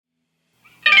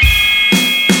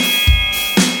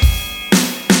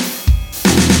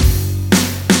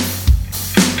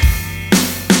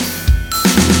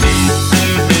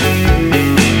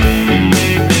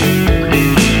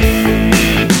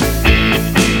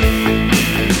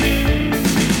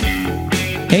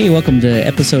Hey, welcome to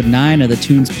episode 9 of the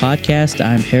Tunes Podcast.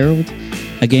 I'm Harold.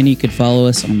 Again, you could follow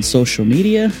us on social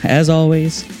media, as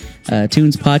always.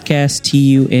 Tunes Podcast,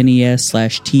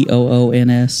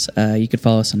 TUNES/TOONS. You could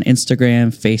follow us on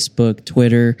Instagram, Facebook,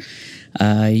 Twitter.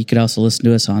 You could also listen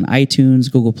to us on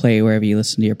iTunes, Google Play, wherever you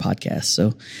listen to your podcasts.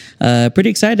 So pretty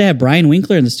excited to have Brian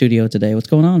Winkler in the studio today. What's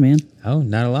going on, man? Oh,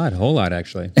 not a lot. A whole lot,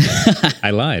 actually.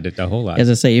 I lied. A whole lot. As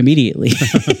I say, immediately.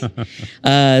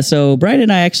 So Brian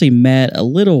and I actually met a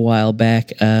little while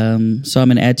back. So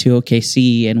I'm in Ad2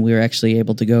 OKC, and we were actually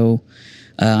able to go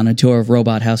on a tour of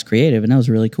Robot House Creative, and that was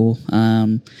really cool.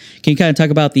 Can you kind of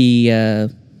talk about the, kind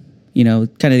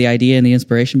of the idea and the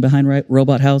inspiration behind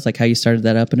Robot House, like how you started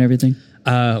that up and everything?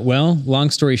 Well, long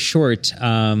story short,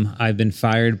 I've been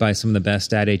fired by some of the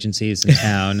best ad agencies in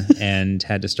town and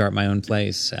had to start my own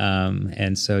place.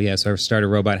 So I started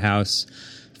Robot House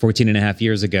 14 and a half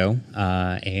years ago.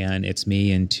 And it's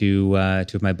me and two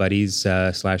of my buddies, /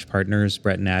 partners,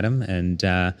 Brett and Adam.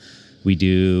 And, we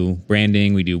do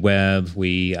branding, we do web,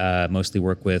 we mostly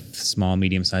work with small,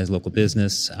 medium-sized local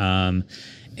business, and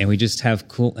we just have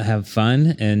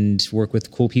fun and work with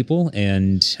cool people.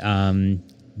 And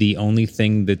the only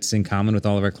thing that's in common with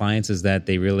all of our clients is that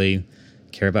they really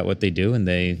care about what they do, and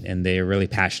they are really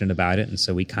passionate about it. And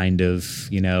so we kind of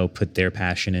put their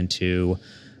passion into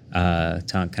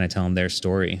telling their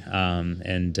story,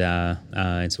 and so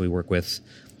we work with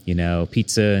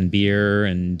pizza and beer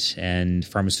and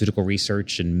pharmaceutical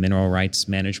research and mineral rights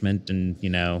management, and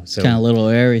so kind of little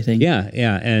everything.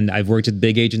 Yeah. And I've worked at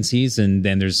big agencies, and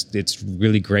then it's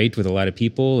really great with a lot of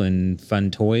people and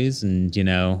fun toys, and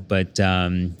but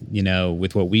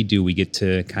with what we do, we get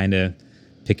to kind of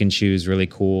pick and choose really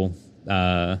cool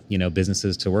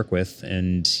businesses to work with,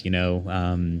 and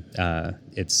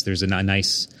there's a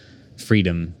nice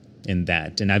freedom in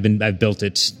that, and I've built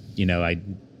it. I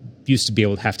used to be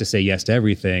able to have to say yes to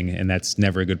everything, and that's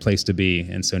never a good place to be.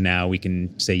 And so now we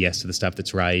can say yes to the stuff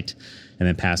that's right, and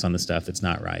then pass on the stuff that's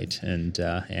not right. And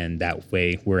that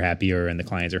way we're happier, and the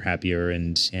clients are happier,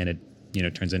 and it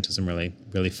turns into some really,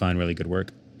 really fun, really good work.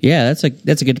 Yeah, that's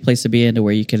a good place to be in, to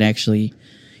where you can actually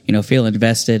feel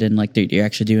invested and like you're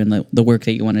actually doing the work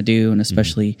that you want to do, and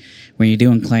especially when you're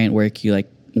doing client work, you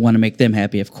want to make them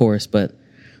happy, of course, but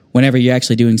whenever you're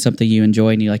actually doing something you enjoy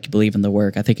and you believe in the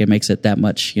work, I think it makes it that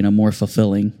much, more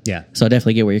fulfilling. Yeah. So I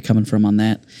definitely get where you're coming from on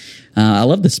that. I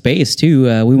love the space too.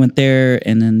 We went there,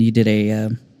 and then you did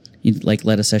you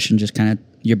led a session, just kind of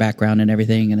your background and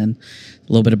everything, and then a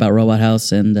little bit about Robot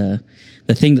House. And the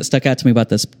thing that stuck out to me about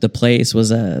the place was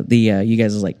you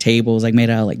guys' tables made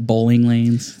out of bowling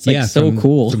lanes. It's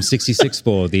cool. From 66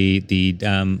 Bowl, the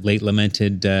late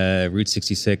lamented Route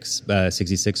 66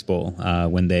 Bowl,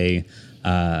 when they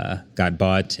got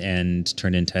bought and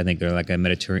turned into, I think they're like a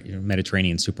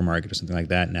Mediterranean supermarket or something like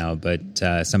that now. But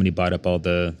somebody bought up all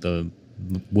the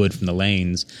wood from the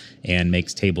lanes and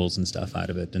makes tables and stuff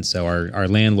out of it. And so our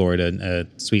landlord,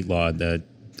 Sweet Law, the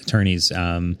attorneys,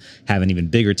 have an even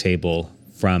bigger table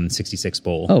from 66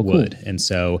 Bowl wood. Cool. And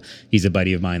so he's a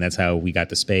buddy of mine. That's how we got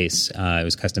the space. It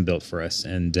was custom built for us.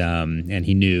 And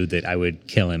he knew that I would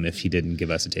kill him if he didn't give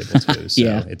us a table too. So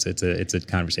yeah. it's a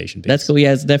conversation piece. That's cool.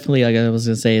 Yeah, it's definitely, like I was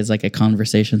going to say, is a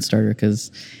conversation starter, because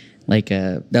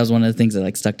that was one of the things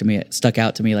that stuck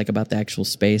out to me about the actual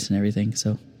space and everything.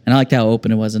 So, and I liked how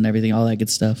open it was and everything, all that good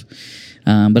stuff.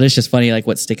 But it's just funny,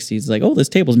 what sticks to you is this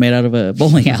table's made out of a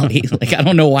bowling alley. I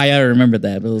don't know why I remembered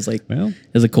that, but it was it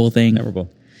was a cool thing. Memorable.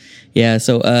 Yeah.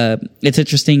 So, it's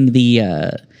interesting.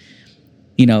 The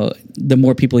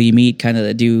more people you meet kind of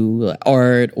that do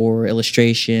art or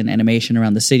illustration, animation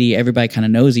around the city, everybody kind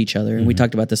of knows each other. And we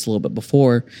talked about this a little bit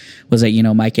before, was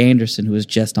that, Mike Anderson, who was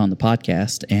just on the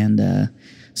podcast, and,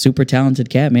 super talented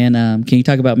cat, man. Can you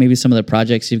talk about maybe some of the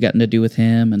projects you've gotten to do with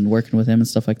him and working with him and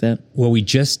stuff like that? Well, we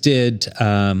just did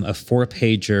a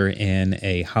 4-pager in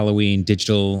a Halloween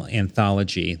digital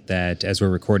anthology that, as we're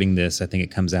recording this, I think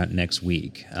it comes out next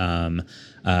week,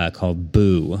 called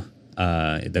Boo.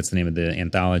 That's the name of the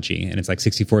anthology, and it's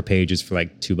 64 pages for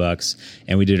 $2.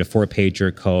 And we did a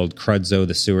 4-pager called Crudzo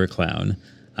the Sewer Clown,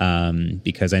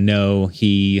 because I know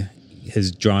he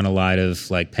has drawn a lot of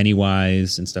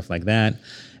Pennywise and stuff like that.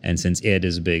 And since it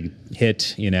is a big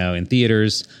hit, in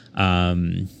theaters,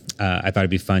 I thought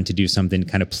it'd be fun to do something to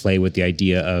kind of play with the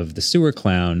idea of the sewer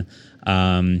clown.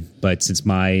 But since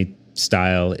my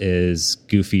style is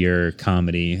goofier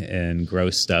comedy and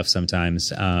gross stuff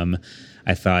sometimes,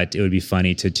 I thought it would be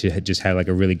funny to just have a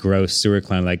really gross sewer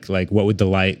clown. What would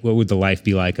the life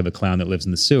be like of a clown that lives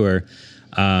in the sewer?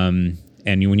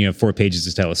 And when you have 4 pages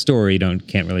to tell a story, you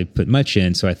can't really put much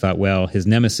in. So I thought, well, his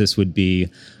nemesis would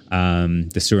be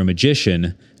the sewer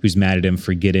magician, who's mad at him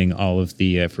for getting all of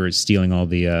the for stealing all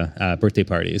the birthday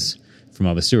parties from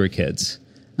all the sewer kids.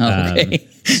 Okay.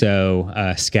 So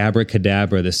Scabra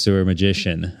Cadabra, the sewer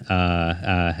magician,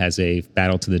 has a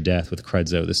battle to the death with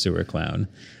Crudzo, the sewer clown,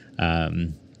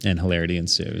 and hilarity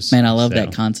ensues. Man, I love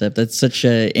that concept. That's such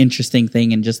an interesting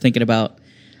thing. And just thinking about,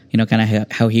 kind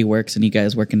of how he works and you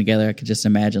guys working together, I could just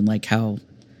imagine like how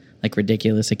like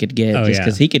ridiculous it could get. Just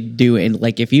because he could do it.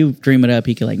 Like if you dream it up,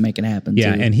 he could like make it happen.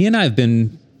 Yeah, too. and he and I have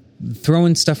been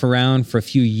throwing stuff around for a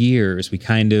few years. We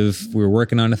were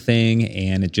working on a thing,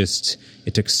 and it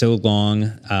took so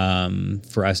long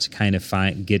for us to kind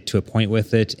of get to a point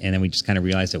with it, and then we just kind of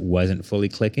realized it wasn't fully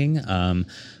clicking.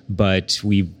 But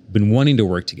we've been wanting to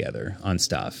work together on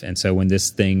stuff, and so when this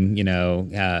thing,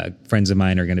 friends of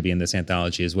mine are going to be in this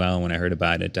anthology as well. When I heard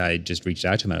about it, I just reached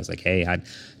out to him. I was like, "Hey,"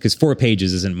 because 4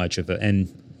 pages isn't much of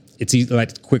and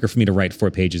it's quicker for me to write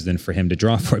 4 pages than for him to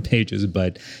draw 4 pages,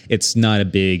 but it's not a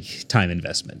big time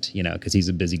investment, because he's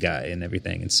a busy guy and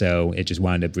everything. And so it just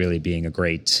wound up really being a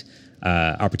great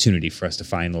opportunity for us to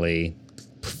finally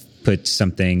put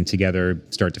something together,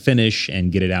 start to finish,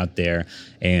 and get it out there.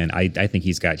 And I think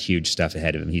he's got huge stuff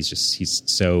ahead of him. He's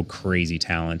so crazy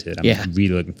talented. I'm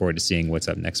really looking forward to seeing what's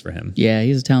up next for him. Yeah,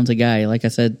 he's a talented guy. Like I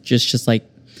said, just like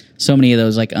so many of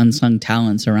those like unsung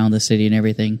talents around the city and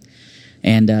everything.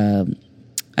 And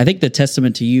I think the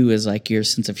testament to you is like your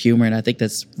sense of humor, and I think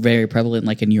that's very prevalent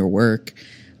like in your work.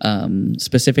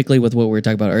 Specifically with what we were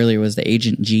talking about earlier was the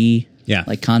Agent G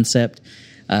like concept.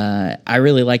 I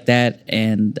really like that,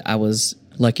 and I was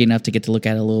lucky enough to get to look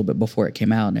at it a little bit before it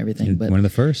came out and everything. But one of the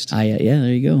first. Yeah,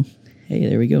 there you go. Hey,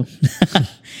 there we go.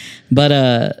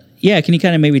 But can you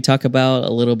kind of maybe talk about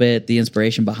a little bit the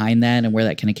inspiration behind that and where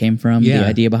that kind of came from, the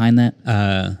idea behind that?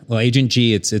 Well, Agent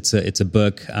G, it's a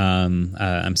book.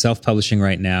 I'm self-publishing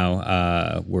right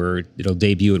now. It'll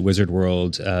debut at Wizard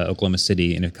World, Oklahoma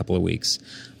City, in a couple of weeks.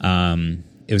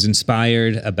 It was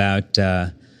inspired about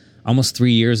almost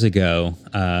 3 years ago.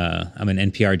 I'm an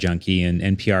NPR junkie, and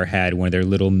NPR had one of their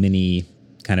little mini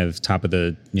kind of top of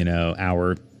the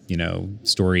hour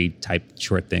story type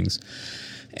short things.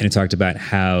 And it talked about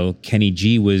how Kenny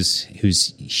G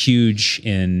who's huge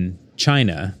in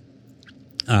China,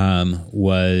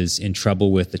 was in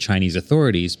trouble with the Chinese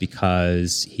authorities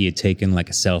because he had taken like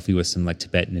a selfie with some like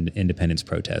Tibetan independence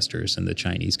protesters, and the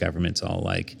Chinese government's all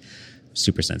like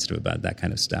super sensitive about that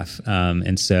kind of stuff.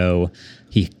 And so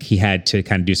he had to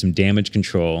kind of do some damage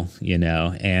control,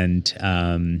 and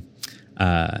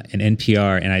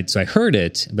NPR, and so I heard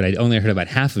it, but I only heard about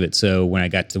half of it. So when I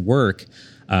got to work,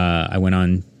 I went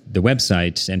on the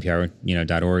website,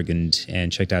 npr.org,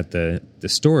 and checked out the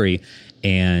story.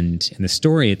 And in the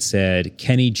story, it said,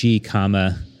 Kenny G,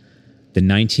 the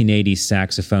 1980s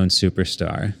saxophone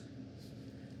superstar.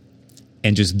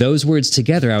 And just those words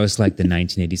together, I was like, the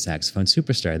 1980s saxophone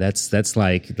superstar. That's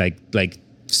like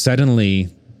suddenly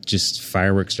just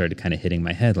fireworks started kind of hitting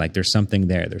my head. Like there's something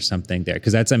there.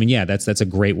 Because that's a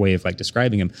great way of like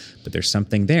describing him, but there's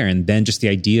something there. And then just the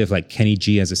idea of like Kenny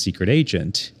G as a secret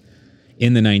agent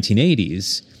in the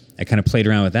 1980s, I kind of played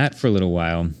around with that for a little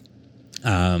while,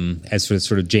 as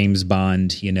sort of James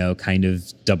Bond, kind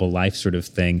of double life sort of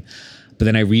thing. But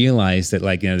then I realized that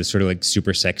this sort of like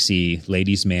super sexy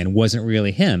ladies man wasn't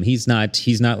really him. He's not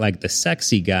like the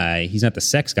sexy guy. He's not the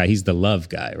sex guy. He's the love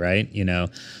guy, right?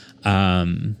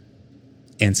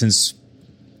 And since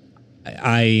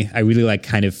I really like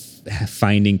kind of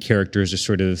finding characters to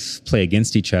sort of play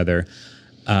against each other,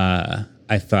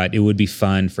 I thought it would be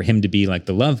fun for him to be like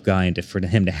the love guy and for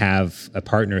him to have a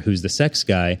partner who's the sex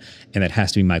guy, and that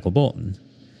has to be Michael Bolton.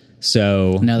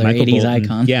 So another Michael 80s Bolton,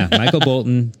 icon. Yeah, Michael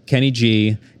Bolton, Kenny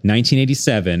G,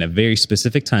 1987, a very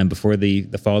specific time before the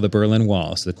fall of the Berlin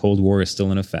Wall. So the Cold War is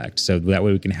still in effect. So that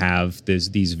way we can have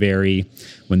these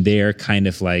when they're kind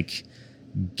of like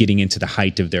getting into the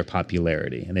height of their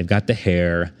popularity, and they've got the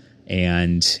hair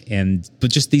but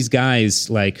just these guys,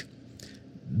 like,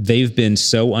 they've been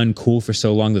so uncool for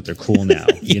so long that they're cool now.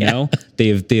 They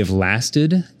have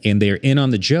lasted, and they're in on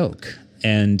the joke.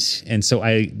 And so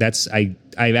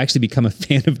I've actually become a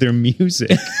fan of their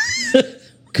music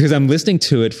because I'm listening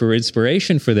to it for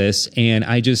inspiration for this. And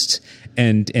I just,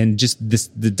 and just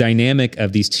the dynamic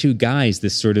of these two guys,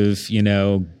 this sort of,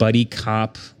 buddy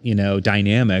cop,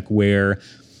 dynamic where,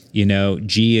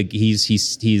 G, he's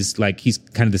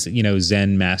kind of this,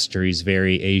 Zen master. He's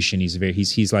very Asian.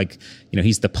 He's like,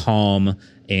 he's the palm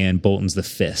and Bolton's the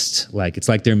fist. Like, it's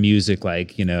like their music,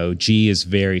 like, G is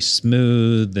very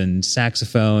smooth and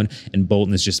saxophone, and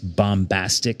Bolton is just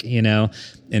bombastic,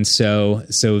 And so,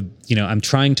 I'm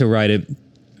trying to write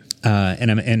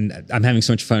and I'm having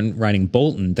so much fun writing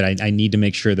Bolton that I need to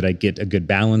make sure that I get a good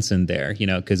balance in there,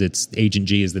 because it's Agent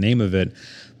G is the name of it,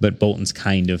 but Bolton's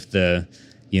kind of the,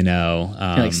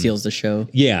 like steals the show.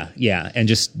 Yeah. And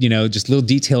just little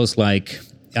details like,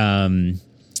 and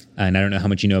I don't know how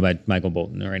much you know about Michael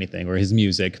Bolton or anything or his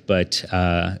music, but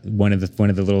one of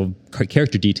the little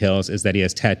character details is that he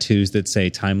has tattoos that say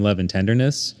time, love, and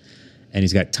tenderness. And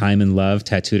he's got time and love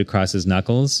tattooed across his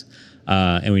knuckles.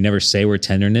 And we never say where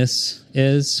tenderness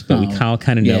is, but we all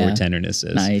kind of know where tenderness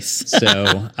is. Nice.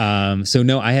 So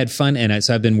no, I had fun. And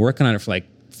so I've been working on it for like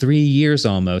 3 years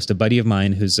almost. A buddy of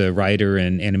mine who's a writer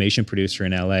and animation producer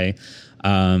in LA,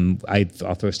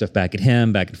 I'll throw stuff back at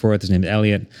him, back and forth. His name is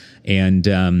Elliot. And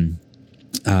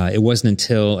it wasn't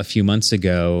until a few months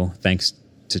ago, thanks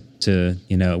to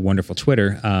wonderful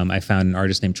Twitter, I found an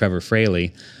artist named Trevor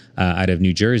Fraley out of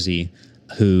New Jersey,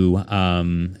 who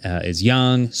is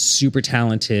young, super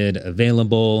talented,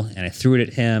 available, and I threw it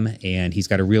at him, and he's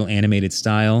got a real animated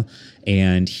style,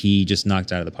 and he just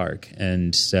knocked it out of the park.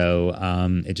 And so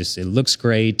it looks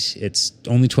great. It's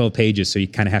only 12 pages, so you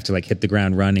kind of have to like hit the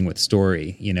ground running with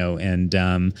story, and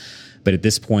but at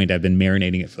this point I've been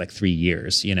marinating it for like 3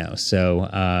 years,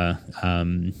 so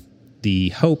the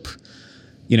hope,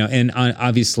 and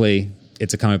obviously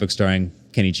it's a comic book starring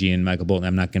Kenny G and Michael Bolton.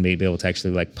 I'm not going to be able to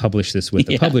actually like publish this with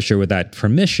the publisher without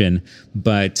permission,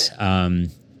 but I'm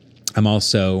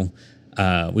also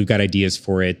we've got ideas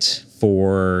for it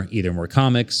for either more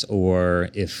comics or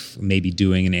if maybe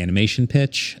doing an animation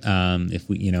pitch. If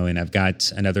we, and I've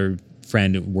got another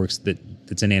friend who works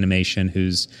that's in animation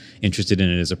who's interested in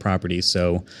it as a property.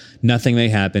 So nothing may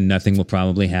happen, nothing will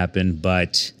probably happen,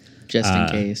 but just in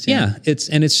case. Yeah,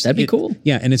 that'd be cool.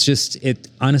 Yeah, and it's just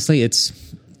honestly,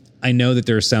 I know that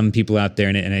there are some people out there,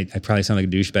 and I probably sound like a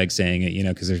douchebag saying it,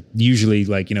 because they're usually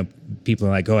like, people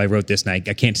are like, oh, I wrote this, and I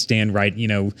can't stand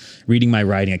reading my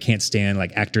writing. I can't stand,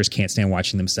 like, actors can't stand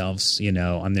watching themselves,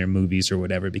 on their movies or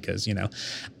whatever, because,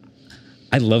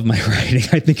 I love my writing.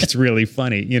 I think it's really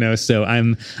funny, so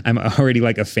I'm already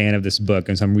like a fan of this book.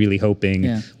 And so I'm really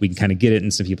hoping we can kind of get it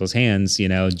in some people's hands,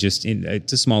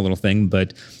 it's a small little thing,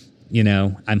 but,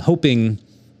 I'm hoping,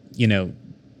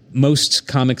 most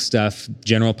comic stuff,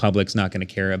 general public's not going to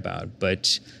care about.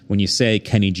 But when you say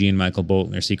Kenny G and Michael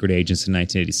Bolton are secret agents in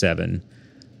 1987,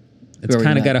 it's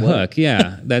kind of got a hook.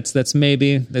 Yeah, that's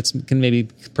can maybe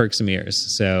perk some ears.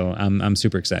 So I'm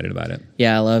super excited about it.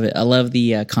 Yeah, I love it. I love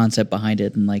the concept behind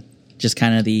it, and like just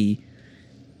kind of the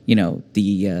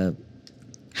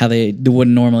how they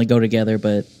wouldn't normally go together,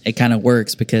 but it kind of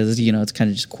works because it's kind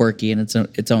of just quirky and it's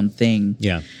its own thing.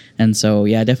 Yeah, and so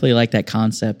I definitely like that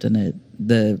concept, and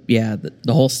the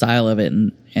whole style of it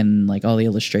and like all the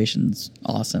illustrations,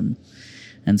 awesome.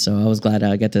 And so I was glad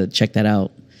I got to check that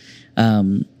out.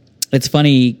 It's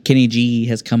funny, Kenny G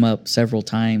has come up several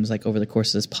times, like over the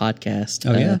course of this podcast.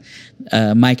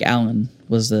 Mike Allen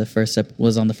was on the first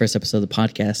episode of the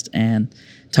podcast and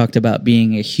talked about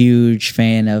being a huge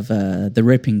fan of the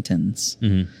Rippingtons.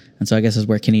 Mm-hmm. And so I guess that's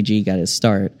where Kenny G got his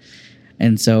start.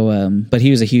 And so, but he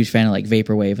was a huge fan of like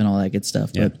Vaporwave and all that good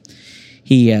stuff. Yeah. But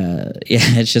he,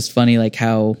 it's just funny, like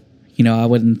how, I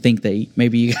wouldn't think that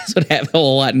maybe you guys would have a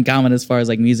whole lot in common as far as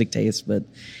like music taste, but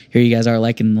here you guys are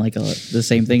liking like the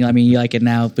same thing. I mean, you like it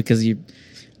now because you've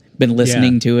been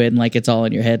listening to it and like it's all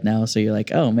in your head now. So you're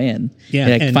like, oh man, you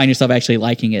like, find yourself actually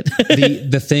liking it.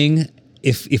 the thing,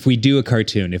 if we do a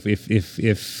cartoon, if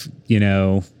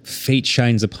fate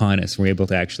shines upon us, we're able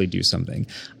to actually do something.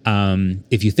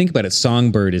 If you think about it,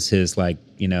 Songbird is his like,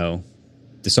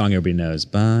 the song everybody knows,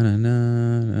 the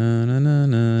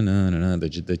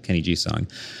Kenny G song.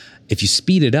 If you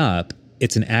speed it up,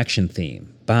 it's an action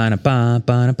theme. Oh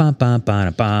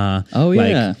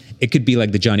yeah, it could be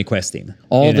like the Johnny Quest theme.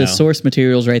 All the source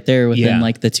materials right there within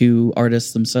like the two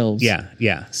artists themselves.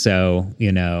 Yeah. So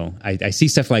I see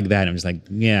stuff like that. And I'm just like,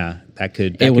 that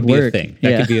could be work. A thing.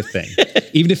 That could be a thing.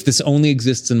 Even if this only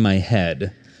exists in my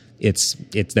head, it's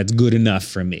that's good enough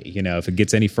for me. If it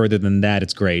gets any further than that,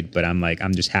 it's great. But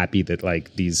I'm just happy that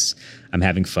like I'm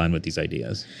having fun with these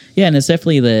ideas. Yeah, and it's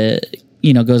definitely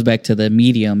goes back to the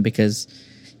medium, because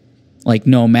like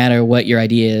no matter what your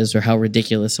idea is or how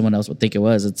ridiculous someone else would think it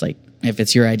was, it's like if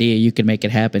it's your idea, you can make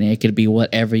it happen. It could be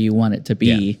whatever you want it to be.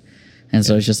 Yeah. And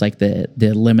so it's just like the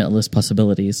limitless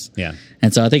possibilities. Yeah.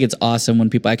 And so I think it's awesome when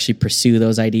people actually pursue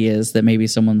those ideas that maybe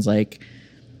someone's like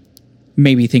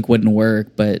maybe think wouldn't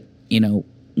work, but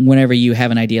whenever you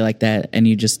have an idea like that and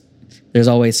there's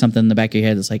always something in the back of your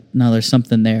head that's like, no, there's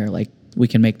something there, like we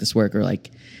can make this work, or like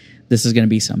this is going to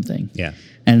be something. Yeah.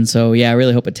 And so, I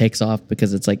really hope it takes off,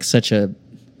 because it's like such a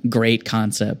great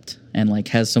concept and like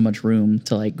has so much room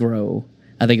to like grow.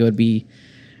 I think it would be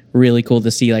really cool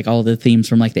to see like all the themes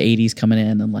from like the 80s coming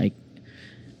in. And like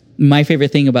my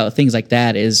favorite thing about things like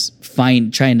that is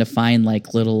trying to find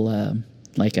like little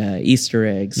Easter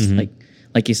eggs,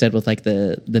 like you said with like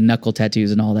the knuckle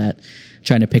tattoos and all that,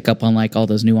 trying to pick up on like all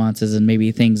those nuances and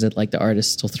maybe things that like the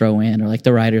artists will throw in or like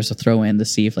the writers will throw in to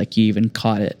see if like you even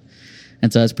caught it.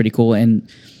 And so that's pretty cool. And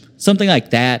something like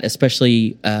that,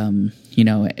 especially,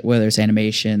 whether it's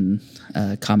animation,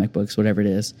 comic books, whatever it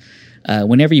is,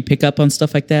 whenever you pick up on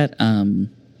stuff like that,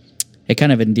 it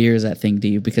kind of endears that thing to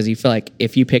you because you feel like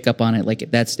if you pick up on it,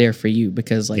 like that's there for you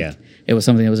because like it was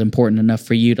something that was important enough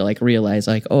for you to like realize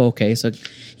like, oh, okay. So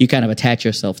you kind of attach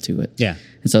yourself to it. Yeah.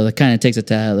 And so that kind of takes it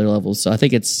to other levels. So I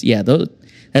think it's,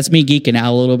 that's me geeking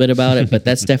out a little bit about it, but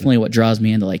that's definitely what draws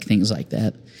me into like things like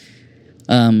that.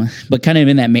 But kind of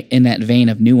in that vein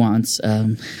of nuance,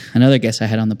 another guest I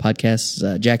had on the podcast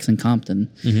is Jackson Compton.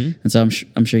 And so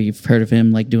I'm sure you've heard of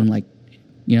him like doing like,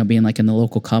 being like in the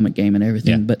local comic game and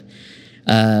everything. But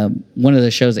one of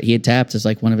the shows that he had tapped is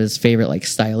like one of his favorite, like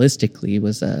stylistically,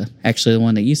 was actually the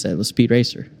one that you said was Speed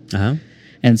Racer.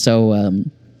 And so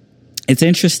it's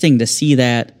interesting to see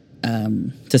that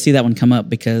one come up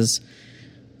because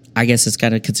I guess it's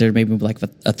kind of considered maybe like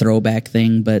a throwback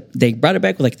thing, but they brought it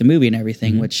back with like the movie and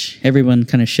everything, which everyone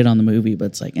kind of shit on the movie, but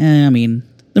it's like, I mean,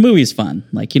 the movie's fun.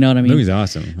 Like, you know what I mean? The movie's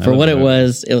awesome. For what it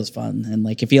was fun. And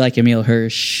like, if you like Emil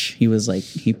Hirsch, he was like,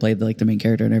 he played like the main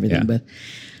character and everything,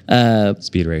 but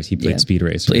Speed Race. He played Speed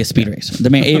Racer. Yeah, Speed Racer. The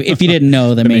main, if you didn't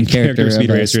know, the main character of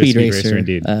Speed Racer,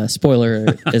 indeed. Spoiler,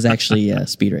 is actually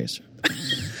Speed Racer.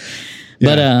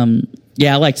 But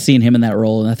I liked seeing him in that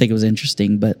role, and I think it was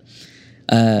interesting. But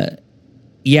I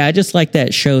just like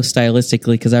that show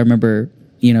stylistically because I remember,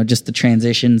 just the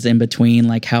transitions in between,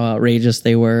 like how outrageous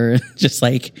they were. Just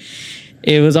like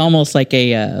it was almost like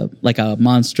a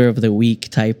monster of the week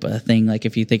type of thing. Like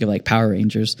if you think of like Power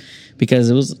Rangers, because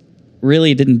it was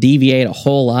really didn't deviate a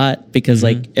whole lot because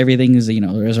like everything is,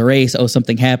 there's a race. Oh,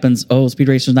 something happens. Oh, Speed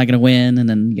Racer's not going to win. And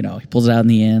then, he pulls it out in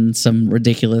the end, some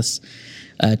ridiculous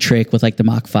trick with like the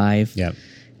Mach 5. Yeah.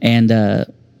 And,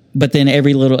 but then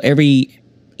every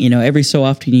so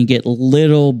often you get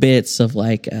little bits of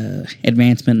like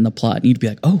advancement in the plot and you'd be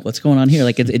like, oh, what's going on here?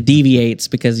 Like it deviates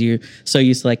because you're so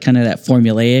used to like kind of that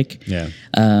formulaic.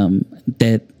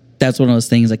 That's one of those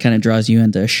things that kind of draws you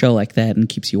into a show like that and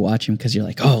keeps you watching because you're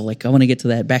like, oh, like I want to get to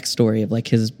that backstory of like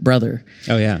his brother.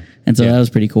 Oh yeah. And so that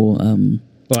was pretty cool.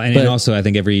 Well, and also I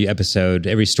think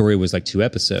every story was like 2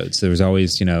 episodes. So there was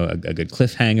always, a good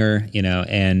cliffhanger,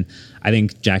 and I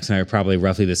think Jackson and I are probably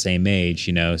roughly the same age,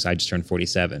 so I just turned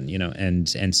 47,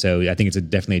 and so I think it's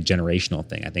definitely a generational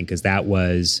thing. I think because that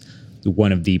was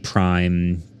one of the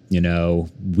prime,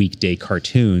 weekday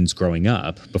cartoons growing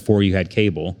up before you had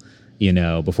cable.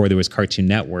 Before there was Cartoon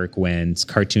Network, when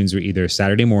cartoons were either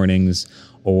Saturday mornings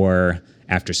or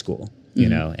after school,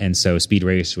 and so Speed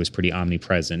Racer was pretty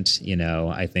omnipresent,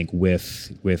 I think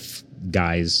with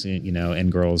guys,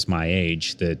 and girls my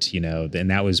age that,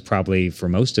 and that was probably for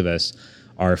most of us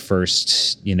our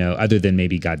first, other than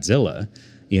maybe Godzilla,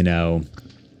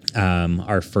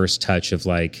 our first touch of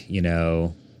like,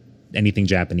 anything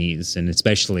Japanese and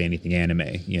especially anything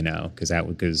anime, because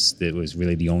it was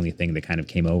really the only thing that kind of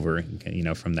came over,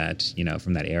 from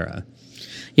that era.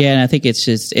 Yeah, and I think it's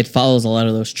just it follows a lot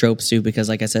of those tropes too, because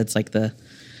like I said, it's like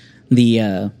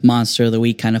the monster of the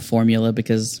week kind of formula,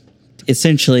 because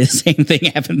essentially the same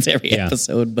thing happens every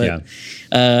episode, but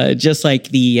just like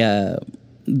the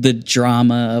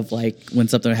drama of like when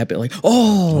something happened, like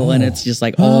and it's just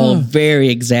like all very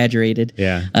exaggerated.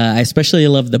 I especially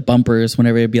love the bumpers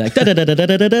whenever it'd be like da da da da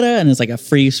da da da, and it's like a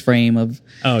freeze frame of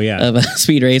a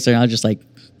Speed Racer, and I'll just like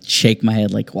shake my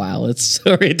head like, wow, it's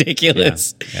so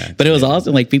ridiculous. But it was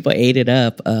awesome. Like people ate it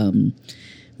up.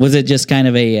 Was it just kind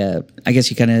of a I guess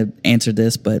you kind of answered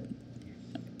this, but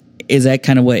is that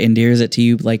kind of what endears it to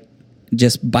you, like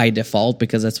just by default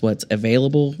because that's what's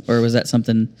available, or was that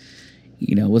something,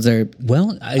 was there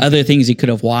other things you could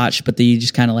have watched, but that you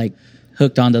just kind of like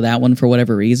hooked onto that one for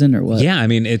whatever reason, or what? Yeah, I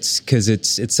mean, it's because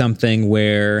it's something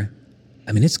where,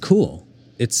 I mean, it's cool.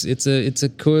 It's a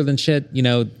cooler than shit,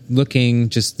 looking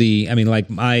just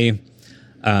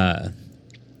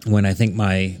when I think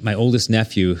my oldest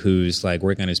nephew, who's like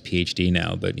working on his PhD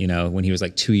now, but when he was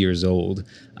like 2 years old,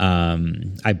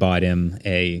 I bought him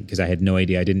because I had no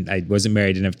idea. I wasn't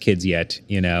married, didn't have kids yet,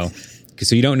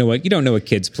 so you don't know what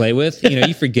kids play with.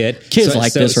 You forget kids this,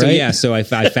 right? So yeah. So I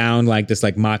found like this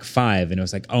like Mach 5, and it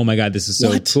was like, oh my god, this is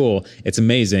so cool. It's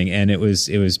amazing, and it was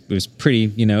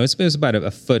pretty. It was about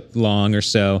a foot long or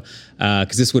so.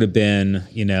 Because this would have been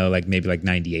like maybe like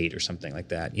 98 or something like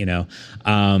that.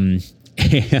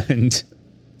 And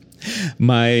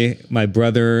my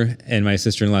brother and my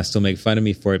sister-in-law still make fun of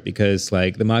me for it because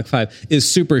like the Mach 5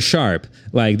 is super sharp.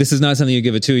 Like this is not something you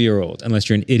give a 2-year-old unless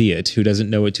you're an idiot who doesn't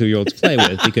know what 2-year-olds play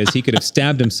with, because he could have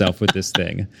stabbed himself with this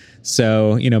thing.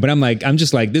 So, but I'm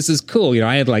just like, this is cool.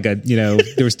 I had like there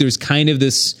was kind of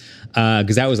this,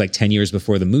 because that was like 10 years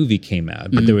before the movie came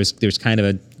out, but there's kind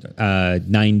of a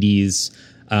 90s,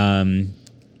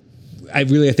 I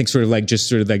think sort of like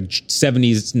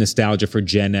 70s nostalgia for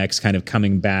Gen X kind of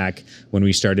coming back when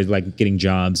we started like getting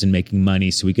jobs and making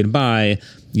money so we could buy,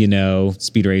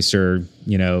 Speed Racer,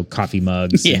 coffee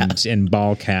mugs and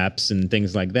ball caps and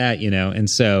things like that, and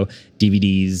so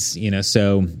DVDs,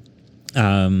 so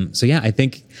yeah, I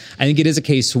think it is a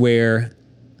case where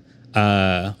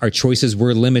our choices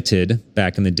were limited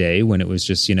back in the day when it was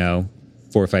just, 4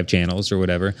 or 5 channels or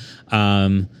whatever.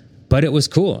 But it was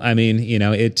cool. I mean,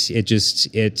 it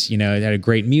had a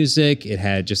great music. It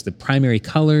had just the primary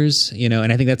colors, and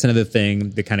I think that's another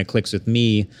thing that kind of clicks with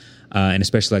me. And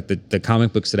especially like the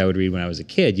comic books that I would read when I was a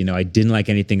kid, I didn't like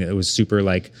anything that was super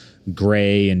like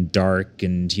gray and dark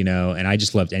and, and I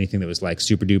just loved anything that was like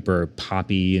super duper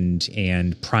poppy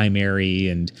and primary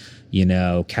and,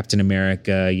 Captain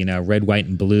America, red, white,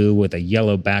 and blue with a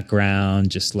yellow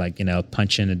background, just like,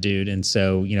 punching a dude. And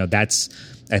so,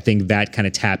 I think that kind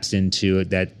of taps into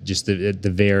that, just the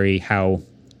very how,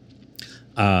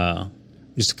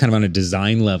 just kind of on a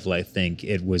design level, I think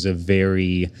it was a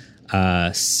very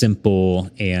simple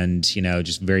and,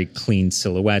 just very clean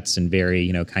silhouettes and very,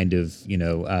 kind of,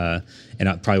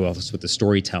 and probably also with the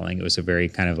storytelling, it was a very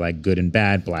kind of like good and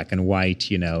bad, black and white,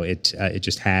 it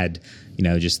just had,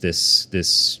 just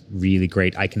this really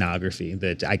great iconography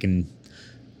that I can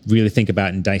really think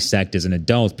about and dissect as an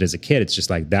adult, but as a kid, it's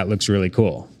just like, that looks really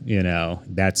cool.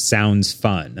 That sounds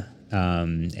fun.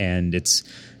 And it's,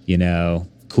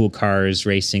 cool cars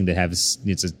racing that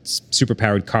it's a super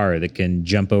powered car that can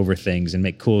jump over things and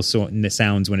make cool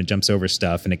sounds when it jumps over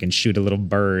stuff, and it can shoot a little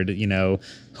bird,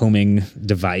 homing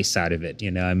device out of it.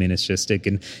 I mean, it's just,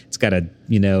 it's got a,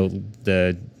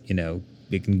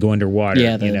 it can go underwater,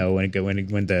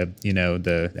 when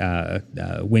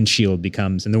the windshield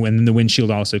becomes, and then the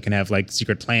windshield also can have like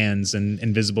secret plans and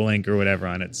invisible ink or whatever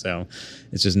on it. So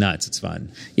it's just nuts. It's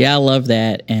fun. Yeah, I love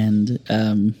that. And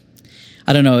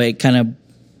I don't know,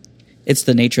 it's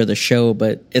the nature of the show,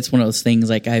 but it's one of those things,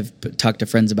 like I've talked to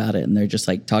friends about it and they're just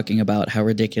like talking about how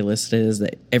ridiculous it is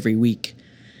that every week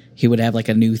he would have like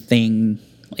a new thing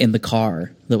in the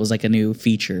car that was like a new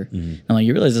feature. I'm like,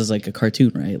 you realize this is like a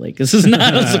cartoon, right? Like this is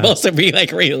not supposed to be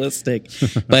like realistic,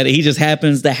 but he just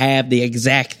happens to have the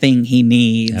exact thing he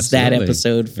needs. Absolutely. That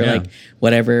episode for like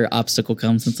whatever obstacle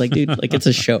comes. It's like, dude, like it's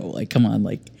a show. Like, come on.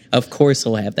 Like, of course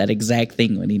he'll have that exact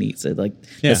thing when he needs it. Like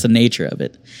that's the nature of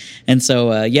it. And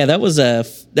so, that was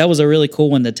a really cool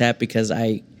one to tap, because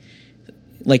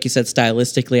like you said,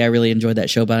 stylistically, I really enjoyed that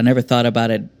show, but I never thought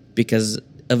about it because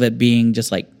of it being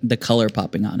just like the color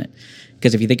popping on it.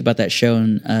 Because if you think about that show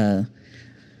and,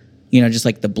 just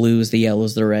like the blues, the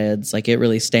yellows, the reds, like it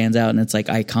really stands out and it's like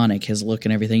iconic, his look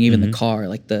and everything, even the car,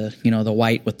 like the, the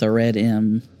white with the red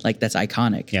M, like that's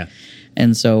iconic. Yeah.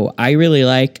 And so I really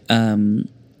like the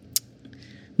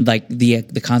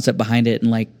concept behind it and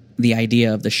like the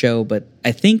idea of the show. But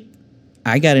I think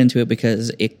I got into it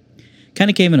because it kind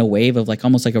of came in a wave of like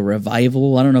almost like a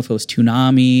revival. I don't know if it was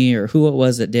Toonami or who it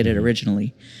was that did it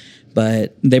originally,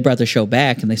 but they brought the show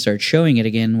back and they started showing it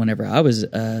again whenever I was,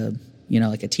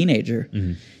 like a teenager.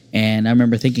 And I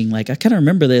remember thinking like, I kind of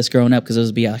remember this growing up because it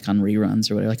would be like on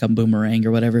reruns or whatever, like on Boomerang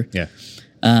or whatever. Yeah.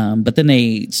 But then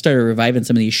they started reviving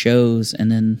some of these shows and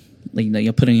then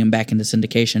putting them back into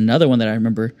syndication. Another one that I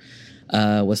remember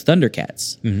was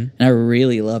Thundercats. And I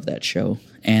really loved that show.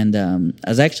 And I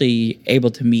was actually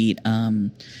able to meet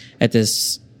at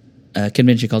this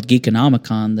convention called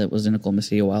Geekonomicon that was in Oklahoma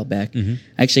City a while back. I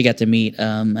actually got to meet,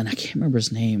 and I can't remember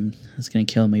his name. It's going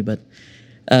to kill me, but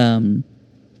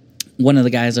one of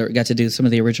the guys that got to do some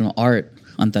of the original art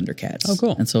on Thundercats. Oh,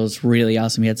 cool. And so it was really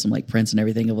awesome. He had some like prints and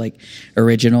everything of like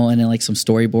original and then like some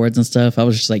storyboards and stuff. I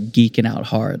was just like geeking out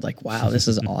hard. Like, wow, this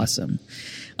is awesome.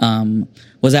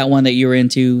 Was that one that you were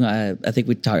into? I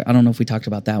think I don't know if we talked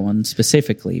about that one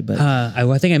specifically, but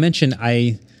I think I mentioned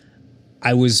that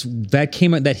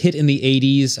hit in the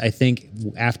 80s, I think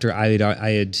after I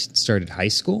had started high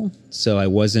school. So I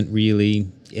wasn't really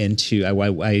into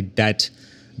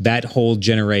that whole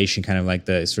generation, kind of like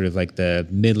the sort of like the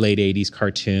mid late 80s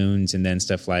cartoons, and then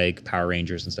stuff like Power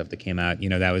Rangers and stuff that came out.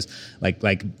 That was like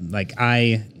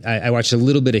I watched a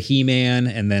little bit of He-Man,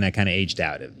 and then I kind of aged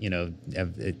out of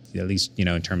at least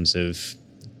in terms of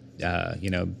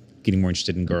getting more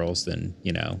interested in girls than,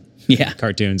 Yeah.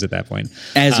 cartoons at that point.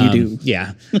 As you do.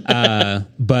 Yeah.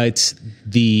 But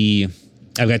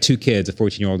I've got 2 kids, a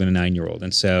 14-year-old and a 9-year-old.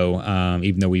 And so,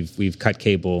 even though we've cut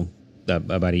cable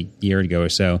about a year ago or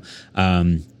so,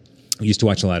 we used to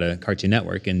watch a lot of Cartoon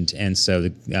Network, and so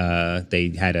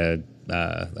they had a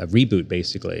reboot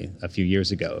basically a few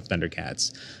years ago of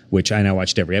Thundercats, which I now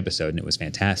watched every episode, and it was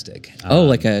fantastic.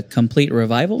 Like a complete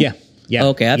revival? Yeah. Yeah.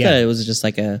 Okay, I thought it was just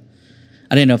like I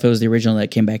didn't know if it was the original that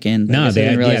came back in. No, I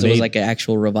didn't realize it was like an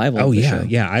actual revival. Oh of the yeah, show.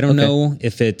 yeah. I don't know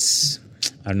if it's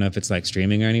like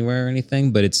streaming or anywhere or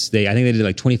anything, but I think they did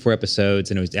like 24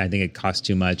 episodes, and I think it cost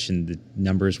too much, and the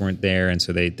numbers weren't there, and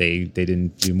so they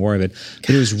didn't do more of it.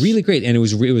 But it was really great, and it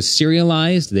was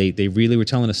serialized. They really were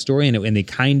telling a story, and they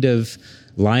kind of.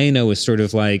 Lion-O was sort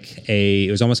of like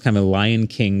it was almost kind of a Lion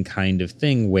King kind of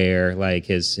thing where like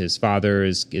his father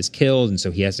is killed, and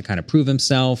so he has to kind of prove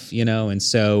himself, and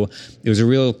so it was a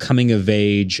real coming of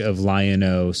age of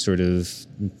Lion-O sort of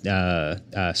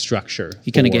structure.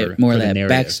 You kind of get more of that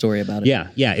narrative. backstory about it.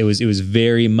 Yeah. It was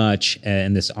very much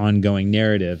in this ongoing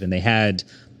narrative, and they had,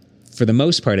 for the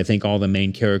most part, I think all the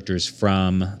main characters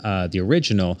from the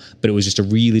original, but it was just a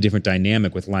really different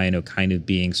dynamic with Lion-O kind of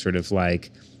being sort of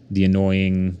like the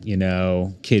annoying,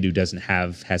 kid who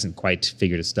hasn't quite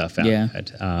figured his stuff out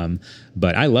yet.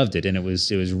 But I loved it, and it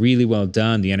was really well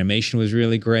done. The animation was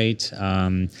really great.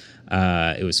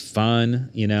 It was fun,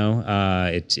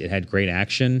 it had great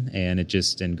action,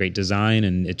 and great design,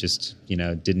 and it just,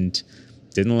 didn't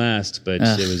last, but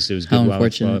it was good while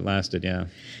it lasted. Yeah.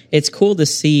 It's cool to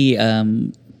see,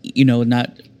 not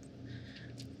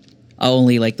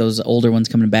only like those older ones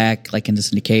coming back like into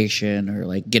syndication or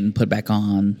like getting put back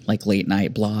on like late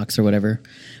night blocks or whatever,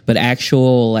 but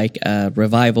actual like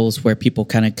revivals where people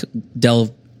kind of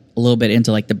delve a little bit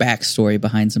into like the backstory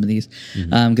behind some of these.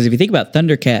 Because if you think about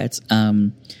Thundercats,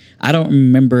 I don't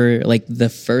remember like the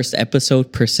first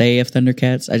episode per se of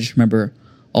Thundercats. I just remember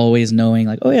always knowing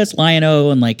like, oh yeah, it's Lion-O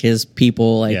and like his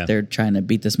people, like they're trying to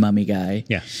beat this mummy guy.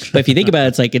 Yeah. But if you think about it,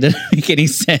 it's like, it doesn't make any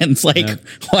sense. Like,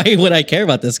 why would I care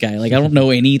about this guy? Like, I don't know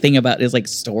anything about his like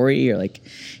story or like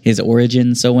his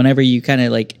origin. So whenever you kind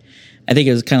of like, I think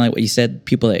it was kind of like what you said,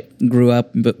 people that grew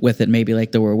up with it, maybe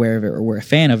like they were aware of it or were a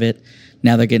fan of it.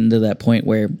 Now they're getting to that point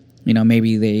where,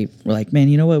 maybe they were like, man,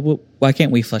 you know what? Why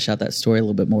can't we flesh out that story a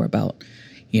little bit more about,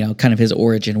 kind of his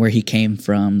origin, where he came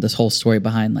from, this whole story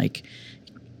behind like,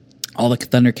 all the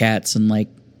Thundercats and like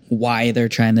why they're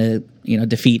trying to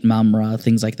defeat Mamra,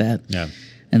 things like that. Yeah.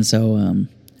 And so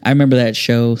I remember that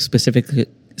show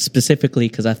specifically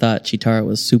because I thought Cheetara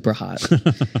was super hot,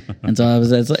 and so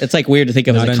it's like weird to think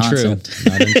of as a concept.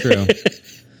 Not untrue.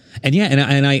 And yeah,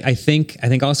 and I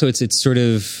think also it's sort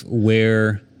of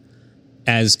where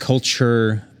as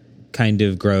culture kind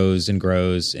of grows and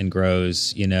grows and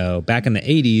grows. Back in the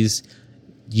 80s,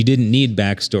 you didn't need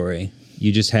backstory.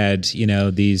 You just had,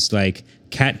 these like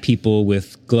cat people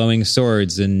with glowing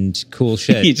swords and cool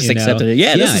shit. You just accepted it.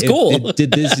 Yeah, this is cool.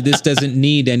 This doesn't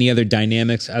need any other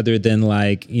dynamics other than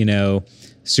like,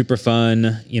 super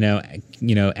fun,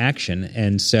 action.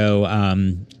 And so,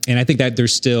 and I think that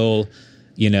there's still,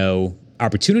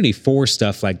 opportunity for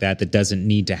stuff like that doesn't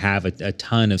need to have a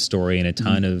ton of story and a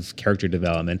ton of character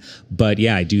development. But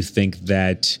yeah, I do think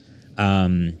that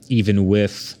even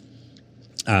with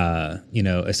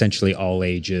essentially all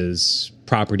ages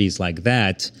properties like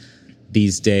that,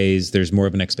 these days there's more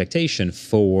of an expectation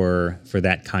for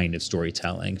that kind of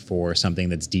storytelling, for something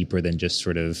that's deeper than just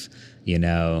sort of,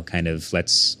 kind of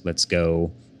let's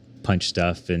go punch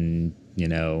stuff and,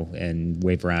 and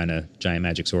wave around a giant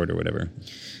magic sword or whatever.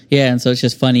 Yeah. And so it's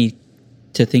just funny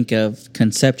to think of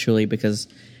conceptually, because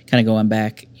kind of going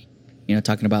back,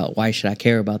 talking about why should I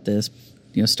care about this,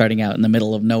 starting out in the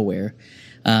middle of nowhere.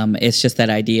 It's just that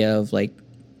idea of like,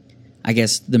 I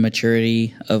guess the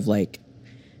maturity of like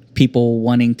people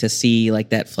wanting to see like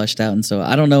that fleshed out. And so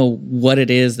I don't know what it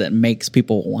is that makes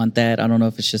people want that. I don't know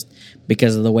if it's just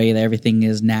because of the way that everything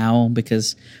is now,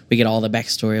 because we get all the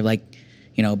backstory of like,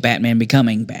 Batman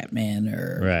becoming Batman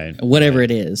or whatever it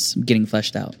is getting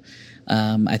fleshed out.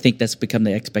 I think that's become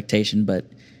the expectation, but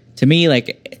to me,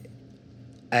 like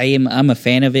I'm a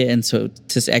fan of it. And so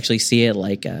to actually see it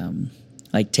like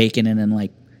taken in and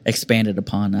like expanded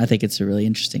upon, I think it's a really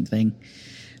interesting thing.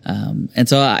 And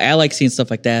so I like seeing stuff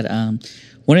like that.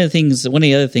 One of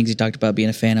the other things you talked about being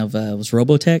a fan of was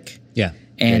Robotech. Yeah.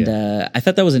 And I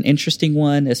thought that was an interesting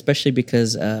one, especially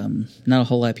because not a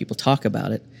whole lot of people talk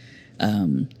about it.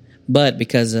 But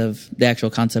because of the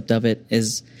actual concept of it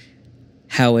is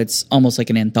how it's almost like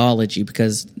an anthology,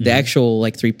 because the actual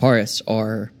like 3 parts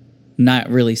are not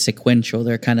really sequential.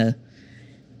 They're kind of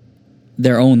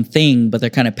their own thing, but they're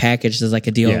kind of packaged as like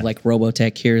a deal Yeah. of like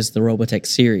Robotech. Here's the Robotech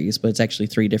series, but it's actually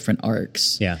 3 different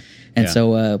arcs. Yeah. And Yeah.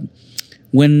 so,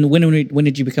 when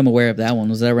did you become aware of that one?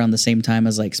 Was that around the same time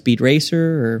as like Speed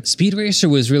Racer or? Speed Racer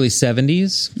was really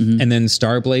 70s, and then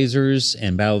Star Blazers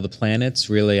and Battle of the Planets.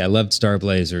 Really, I loved Star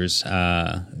Blazers.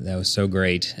 That was so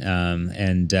great,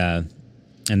 and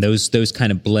those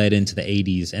kind of bled into the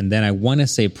 80s. And then I want to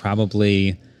say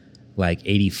probably like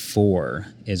 84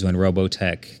 is when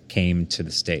Robotech came to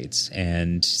the States.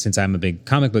 And since I'm a big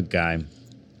comic book guy,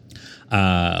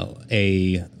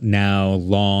 a now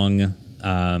long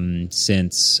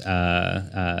since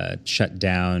shut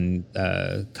down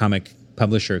comic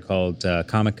publisher called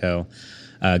Comico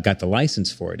got the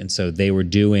license for it, and so they were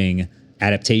doing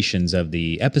adaptations of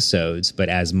the episodes, but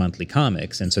as monthly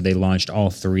comics, and so they launched all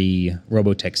 3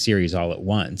 Robotech series all at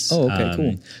once. Oh, okay,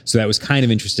 cool. So that was kind of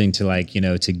interesting to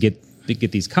to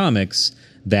get these comics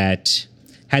that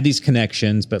had these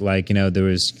connections, but there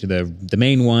was the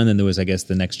main one, and there was, I guess,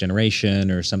 the Next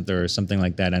Generation or something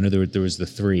like that. I know there was the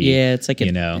 3. Yeah, it's like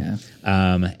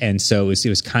and so it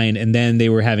was kind, and then they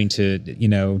were having to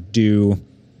do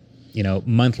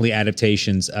monthly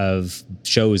adaptations of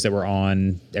shows that were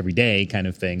on every day, kind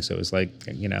of thing. So it was like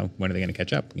when are they going to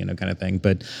catch up, kind of thing.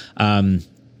 But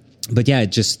yeah,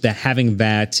 just having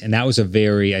that, and that was a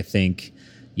very, I think,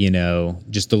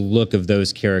 just the look of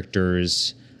those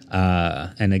characters.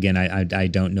 And again, I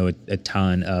don't know a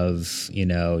ton of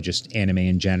just anime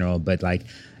in general, but like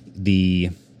the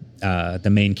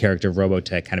main character of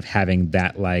Robotech kind of having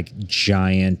that like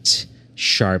giant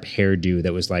sharp hairdo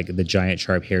that was like the giant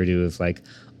sharp hairdo of like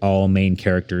all main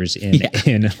characters in like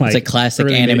it's a classic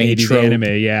early anime 80s trope. anime,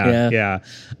 yeah.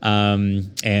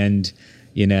 And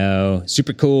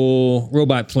super cool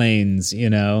robot planes,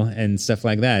 and stuff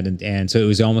like that, and so it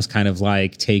was almost kind of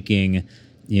like taking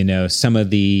some of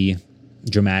the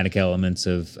dramatic elements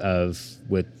of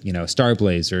with Star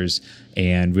Blazers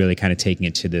and really kind of taking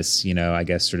it to this I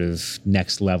guess sort of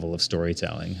next level of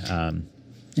storytelling.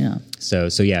 So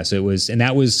it was, and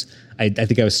that was I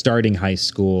think I was starting high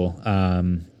school.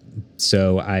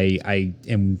 So I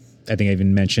think I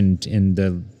even mentioned in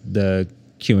the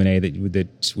Q&A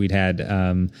that we'd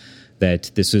had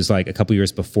that this was like a couple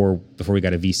years before we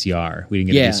got a VCR. We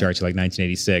didn't get a VCR till like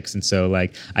 1986, and so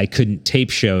like I couldn't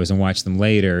tape shows and watch them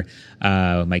later.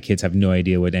 My kids have no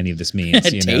idea what any of this means.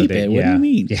 Tape it? What do you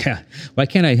mean? Yeah, why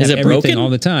can't I have Is it everything broken? all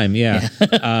the time? Yeah.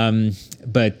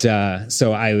 But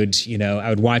so I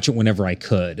would watch it whenever I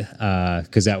could,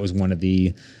 because that was one of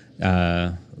the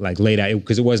like late out,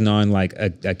 because it wasn't on like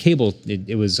a cable.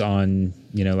 It was on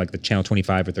like the channel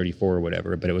 25 or 34 or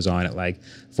whatever, but it was on at like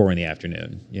 4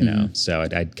 PM. So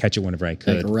I'd catch it whenever I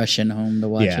could. Like rushing home to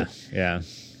watch it. Yeah.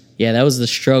 That was the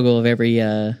struggle of every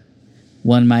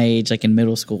one my age, like in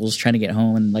middle school, was trying to get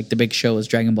home, and like the big show was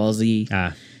Dragon Ball Z.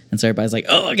 And so everybody's like,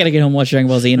 oh, I got to get home and watch Dragon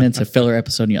Ball Z. And then it's a filler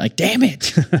episode and you're like, damn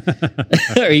it.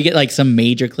 Or you get like some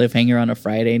major cliffhanger on a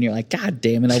Friday and you're like, God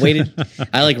damn it.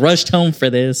 I like rushed home for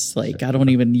this. Like,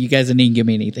 you guys didn't even give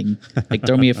me anything. Like,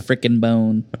 throw me a freaking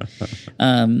bone.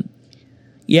 Kind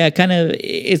of,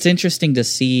 it's interesting to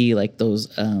see like those,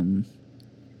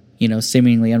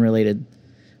 seemingly unrelated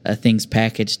things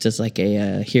packaged as like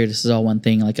here, this is all one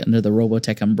thing, like under the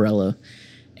Robotech umbrella.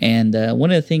 And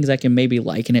one of the things I can maybe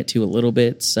liken it to a little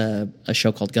bit, it's a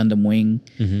show called Gundam Wing,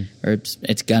 or it's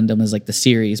Gundam is like the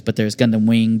series, but there's Gundam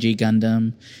Wing, G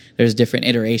Gundam. There's different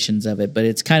iterations of it, but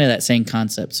it's kind of that same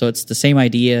concept. So it's the same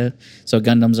idea. So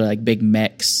Gundams are like big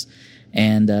mechs,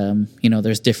 and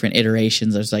there's different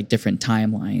iterations. There's like different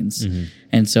timelines,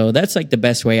 and so that's like the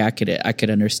best way I could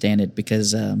understand it,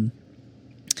 because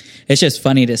it's just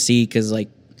funny to see, because like,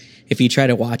 if you try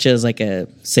to watch it as like a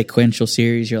sequential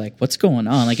series, you're like, what's going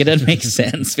on? Like, it doesn't make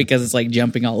sense, because it's like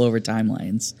jumping all over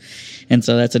timelines. And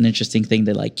so that's an interesting thing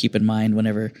to like keep in mind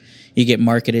whenever you get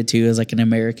marketed to as like an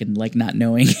American, like not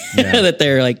knowing that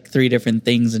there are like 3 different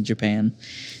things in Japan.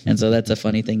 And so that's a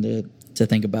funny thing to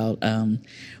think about.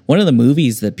 One of the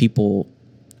movies that people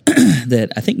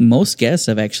that I think most guests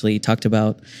have actually talked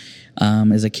about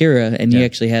is Akira, and you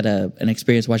actually had an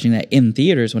experience watching that in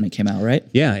theaters when it came out, right?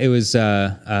 Yeah, it was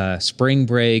spring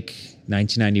break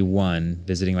 1991,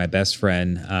 visiting my best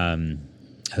friend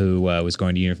who was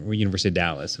going to University of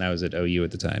Dallas, and I was at OU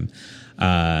at the time.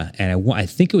 And I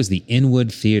think it was the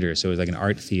Inwood Theater, so it was like an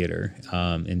art theater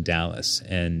in Dallas,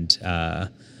 and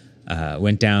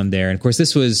went down there. And of course,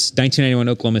 this was 1991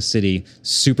 Oklahoma City,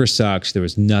 super sucks. There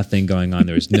was nothing going on.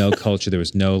 There was no culture. There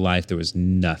was no life. There was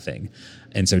nothing.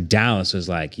 And so Dallas was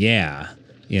like,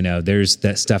 there's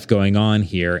that stuff going on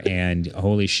here, and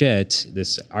holy shit,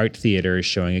 this art theater is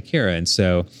showing Akira. And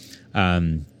so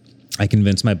I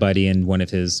convinced my buddy and one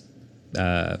of his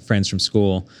friends from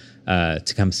school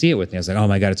to come see it with me. I was like, oh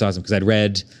my God, it's awesome.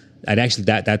 Because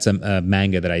that's a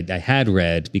manga that I had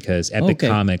read, because Epic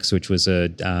Comics, which was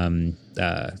like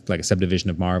a subdivision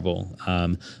of Marvel,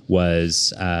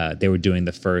 was they were doing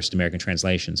the first American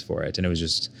translations for it, and it was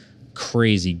just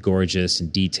crazy gorgeous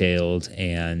and detailed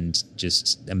and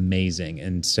just amazing.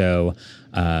 And so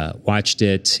watched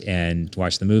it and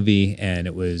watched the movie, and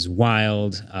it was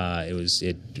wild. It was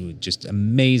just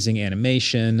amazing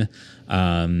animation.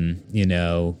 Didn't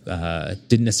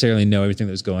necessarily know everything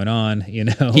that was going on,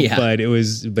 but it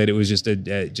was just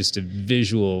a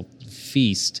visual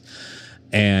feast.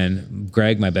 And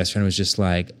Greg, my best friend, was just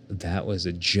like, that was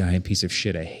a giant piece of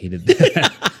shit. I hated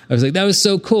that. I was like, that was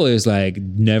so cool. It was like,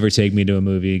 never take me to a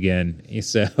movie again.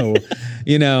 So,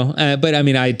 but I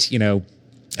mean,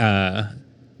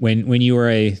 when you were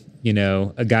a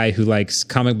guy who likes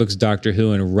comic books, Doctor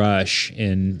Who, and Rush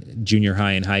in junior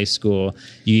high and high school,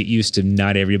 you used to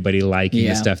not everybody liking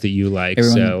the stuff that you like.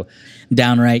 Everyone so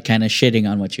downright kind of shitting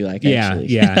on what you like. Actually.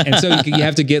 Yeah. And so you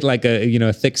have to get like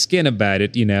a thick skin about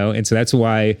it, and so that's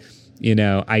why,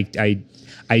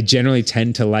 I generally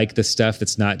tend to like the stuff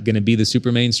that's not going to be the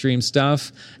super mainstream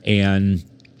stuff, and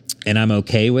I'm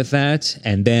okay with that.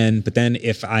 But then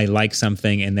if I like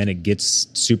something and then it gets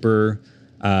super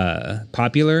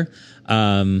popular,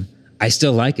 I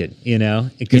still like it,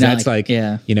 because that's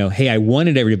hey, I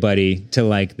wanted everybody to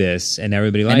like this, and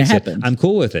everybody likes it. I'm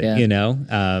cool with it,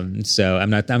 So I'm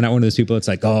not one of those people that's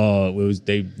like, oh, it was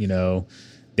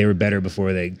they were better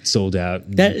before they sold out.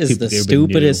 That is the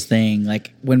stupidest thing.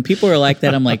 Like, when people are like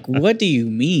that, I'm like, what do you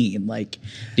mean? Like,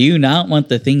 do you not want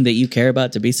the thing that you care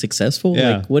about to be successful?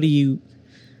 Yeah. Like, what do you...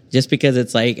 Just because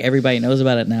it's like everybody knows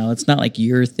about it now, it's not like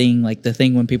your thing. Like the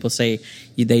thing when people say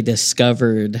they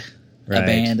discovered a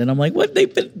band, and I'm like, what?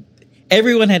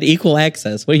 Everyone had equal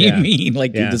access. What do you mean?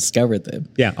 Like you discovered them?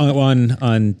 Yeah. On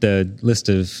the list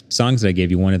of songs that I gave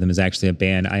you, one of them is actually a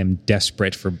band I am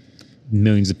desperate for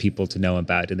millions of people to know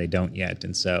about, and they don't yet.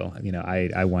 And so,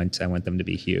 I want them to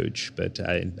be huge, but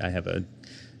I have a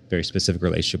very specific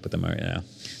relationship with them right now.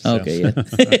 So. Okay.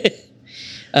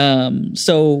 Yeah.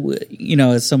 So,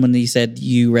 as someone, you said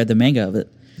you read the manga of it,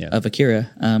 of Akira,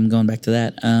 going back to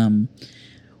that.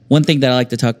 One thing that I like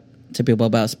to talk to people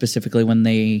about specifically when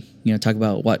they, talk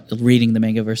about reading the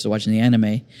manga versus watching the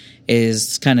anime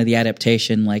is kind of the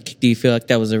adaptation. Like, do you feel like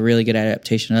that was a really good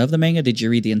adaptation of the manga? Did you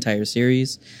read the entire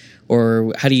series?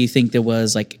 Or how do you think that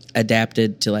was like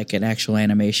adapted to like an actual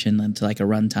animation and to like a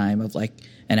runtime of like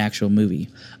an actual movie?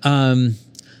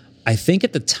 I think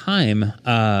at the time,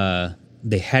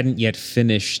 they hadn't yet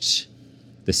finished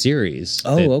the series.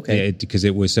 Oh, okay. Because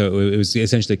it was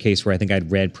essentially a case where I think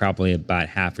I'd read probably about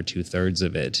half or 2/3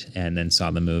 of it and then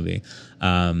saw the movie.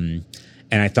 And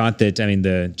I thought that,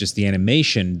 the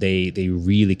animation, they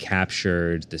really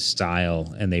captured the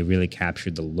style and they really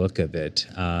captured the look of it.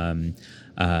 And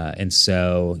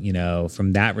so,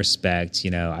 from that respect,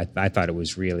 I thought it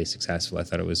was really successful. I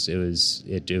thought it was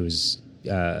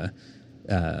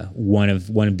one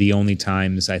of the only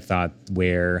times I thought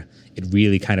where it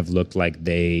really kind of looked like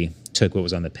they took what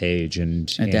was on the page and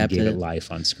gave it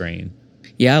life on screen.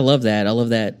 Yeah, I love that. I love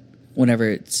that whenever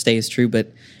it stays true,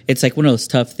 but it's like one of those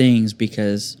tough things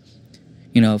because,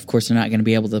 of course they're not going to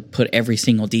be able to put every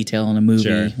single detail in a movie.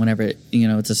 Sure. Whenever,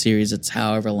 it's a series, it's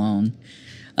however long.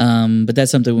 But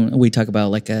that's something we talk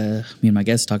about, like me and my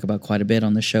guests talk about quite a bit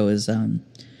on the show is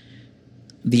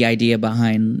the idea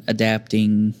behind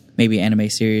adapting maybe anime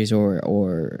series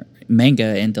or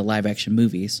manga into live action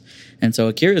movies. And so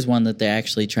Akira is one that they're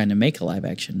actually trying to make a live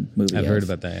action movie. I've heard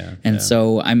about that, yeah. And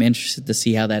so I'm interested to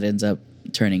see how that ends up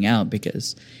turning out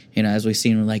because, as we've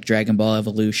seen with like Dragon Ball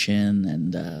Evolution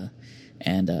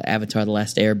and Avatar The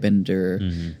Last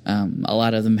Airbender, a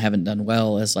lot of them haven't done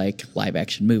well as like live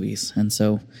action movies. And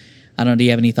so I don't know, do you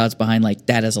have any thoughts behind like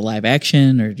that as a live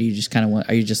action, or do you just kind of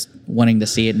are you just wanting to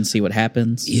see it and see what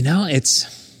happens?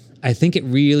 I think it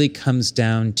really comes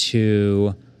down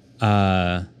to,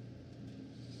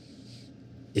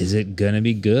 is it going to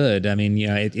be good?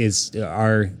 Is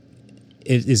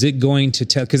it going to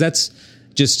tell? Because that's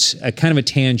just a kind of a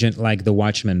tangent, like the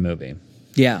Watchmen movie.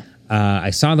 Yeah.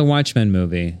 I saw the Watchmen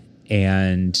movie,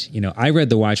 and I read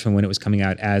the Watchmen when it was coming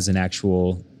out as an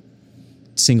actual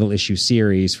single issue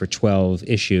series for 12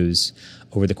 issues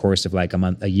over the course of like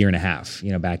a year and a half.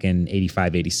 Back in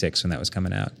 85, 86 when that was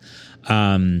coming out.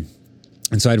 And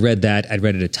so I'd read that. I'd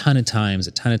read it a ton of times.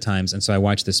 And so I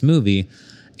watched this movie,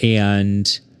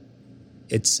 and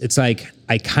it's like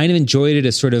I kind of enjoyed it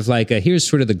as sort of like here's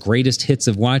sort of the greatest hits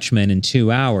of Watchmen in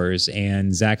 2 hours.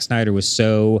 And Zack Snyder was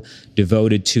so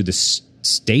devoted to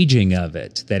staging of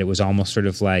it, that it was almost sort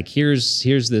of like, here's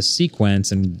this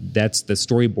sequence and that's the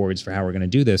storyboards for how we're going to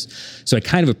do this. So I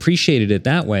kind of appreciated it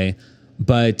that way.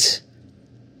 But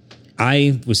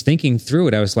I was thinking through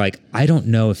it. I was like, I don't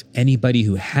know if anybody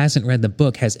who hasn't read the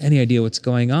book has any idea what's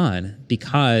going on,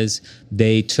 because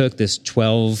they took this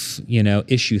 12,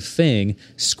 issue thing,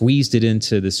 squeezed it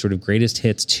into this sort of greatest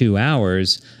hits 2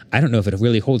 hours. I don't know if it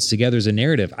really holds together as a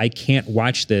narrative. I can't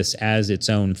watch this as its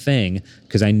own thing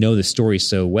because I know the story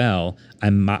so well.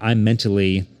 I'm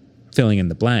mentally filling in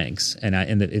the blanks, and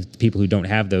if people who don't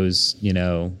have those,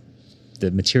 the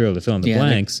material to fill in the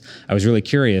blanks, I was really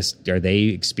curious, are they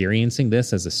experiencing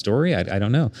this as a story? I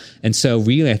don't know. And so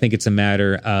really, I think it's a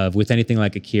matter of, with anything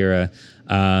like Akira,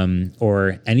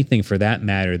 or anything for that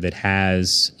matter that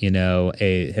has,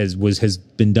 has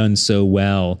been done so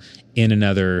well in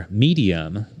another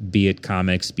medium, be it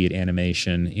comics, be it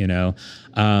animation,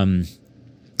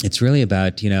 it's really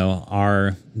about,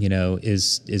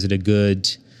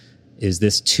 is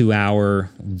this 2 hour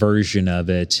version of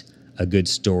it a good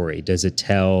story? Does it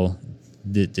have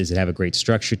a great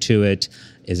structure to it?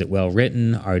 Is it well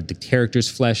written? Are the characters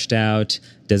fleshed out?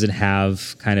 Does it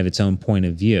have kind of its own point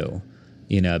of view?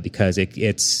 Because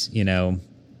it's,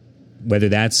 whether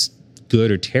that's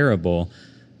good or terrible,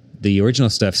 the original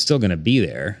stuff's still going to be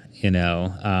there,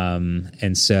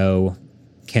 and so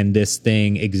can this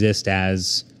thing exist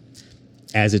as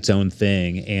its own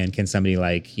thing? And can somebody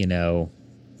like,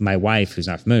 my wife, who's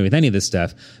not familiar with any of this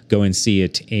stuff, go and see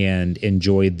it and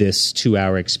enjoy this 2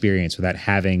 hour experience without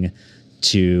having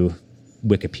to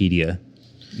Wikipedia,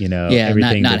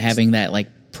 everything, not having that like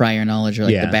prior knowledge or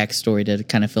like the backstory to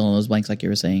kind of fill in those blanks, like you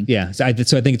were saying. Yeah. So I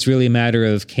think it's really a matter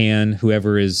of, can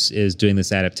whoever is doing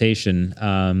this adaptation,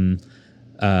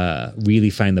 really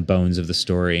find the bones of the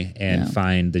story and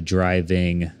find the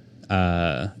driving,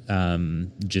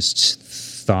 just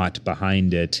thought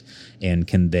behind it, and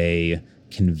can they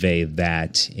convey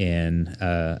that in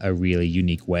a really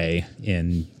unique way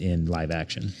in live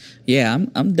action. Yeah,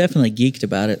 I'm definitely geeked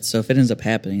about it. So if it ends up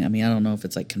happening, I mean, I don't know if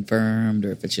it's like confirmed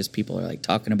or if it's just people are like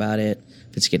talking about it,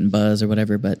 if it's getting buzz or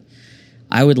whatever, but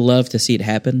I would love to see it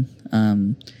happen.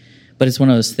 But it's one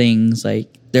of those things,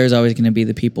 like, there's always going to be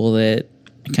the people that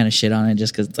kind of shit on it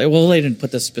just because it's like, well, they didn't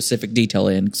put this specific detail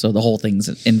in, so the whole thing's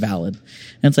invalid.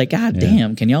 And it's like, God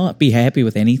damn, can y'all be happy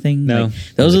with anything? No. Like,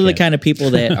 those are the kind of people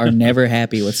that are never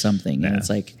happy with something. And it's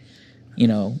like,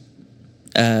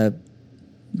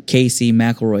 Casey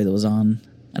McElroy that was on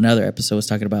another episode was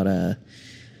talking about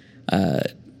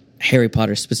Harry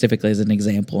Potter specifically as an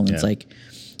example. And it's like,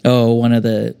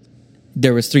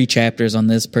 there was 3 chapters on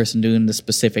this person doing the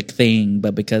specific thing,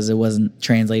 but because it wasn't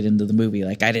translated into the movie,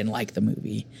 like, I didn't like the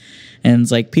movie. And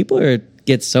it's like, people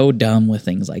get so dumb with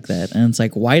things like that. And it's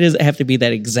like, why does it have to be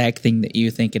that exact thing that you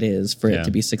think it is for it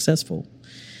to be successful?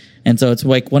 And so it's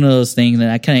like one of those things that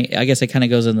I guess it kind of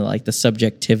goes into like the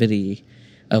subjectivity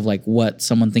of like what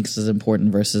someone thinks is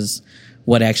important versus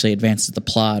what actually advances the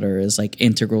plot or is like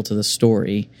integral to the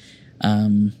story.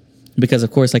 Because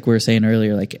of course, like we were saying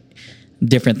earlier, like,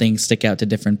 different things stick out to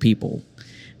different people.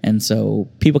 And so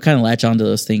people kind of latch onto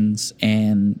those things,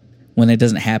 and when it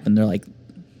doesn't happen, they're like,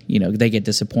 they get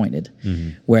disappointed.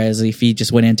 Mm-hmm. Whereas if you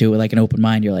just went into it with like an open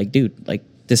mind, you're like, dude, like,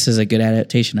 this is a good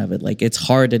adaptation of it. Like, it's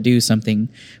hard to do something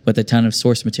with a ton of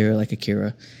source material like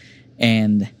Akira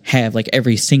and have like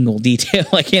every single detail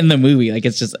like in the movie. Like,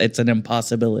 it's an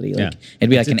impossibility. Like,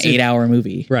 it'd be like an 8-hour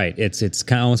movie. Right. It's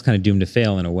almost kind of doomed to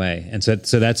fail in a way. And so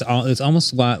that's all. It's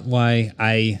almost why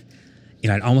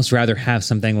I'd almost rather have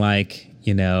something like,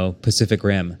 Pacific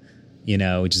Rim,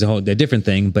 which is a different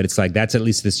thing, but it's like, that's at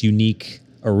least this unique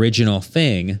original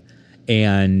thing.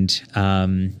 And,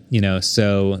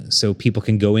 so people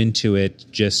can go into it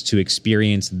just to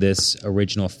experience this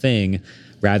original thing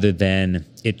rather than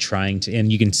it trying to,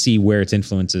 and you can see where its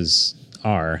influences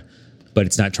are, but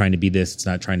it's not trying to be this, it's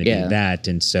not trying to be that.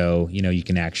 And so, you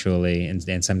can actually,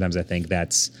 and sometimes I think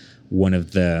that's one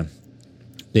of the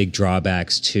big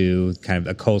drawbacks to kind of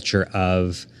a culture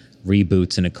of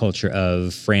reboots and a culture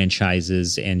of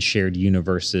franchises and shared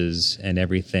universes and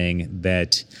everything,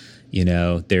 that,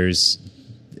 there's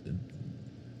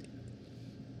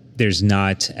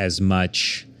not as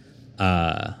much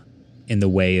in the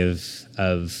way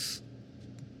of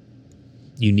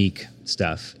unique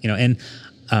stuff, and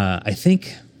I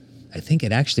think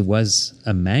it actually was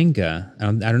a manga. I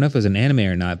don't know if it was an anime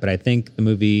or not, but I think the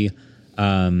movie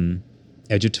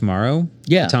Edge of Tomorrow,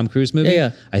 the Tom Cruise movie.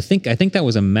 Yeah. I think that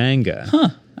was a manga. Huh.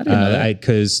 I didn't know that.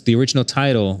 Because the original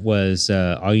title was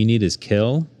All You Need Is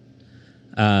Kill.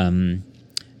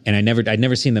 I'd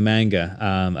never seen the manga.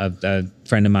 A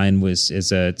friend of mine is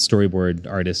a storyboard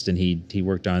artist, and he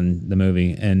worked on the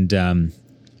movie, and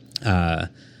I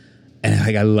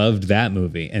loved that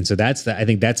movie. And so I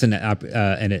think that's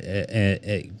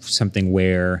something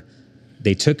where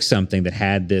they took something that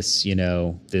had this,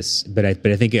 but I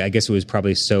guess it was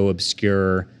probably so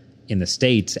obscure in the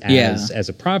States as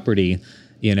a property,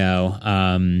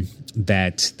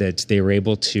 that they were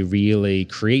able to really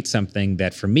create something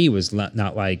that for me was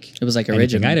not like it was like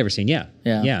original I'd ever seen. Yeah.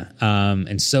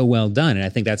 And so well done. And I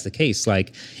think that's the case.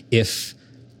 Like if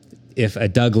a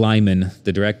Doug Liman,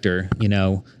 the director,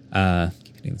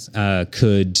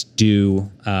 could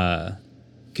do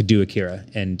Akira,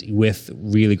 and with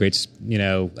really great,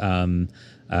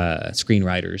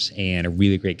 screenwriters and a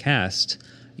really great cast,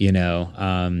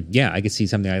 I could see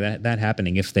something like that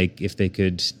happening if they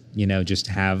could, just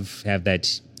have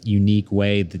that unique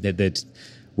way that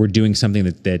we're doing something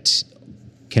that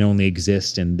can only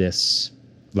exist in this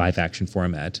live action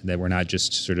format, that we're not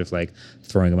just sort of like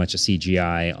throwing a bunch of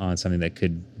CGI on something that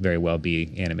could very well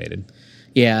be animated.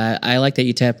 Yeah, I like that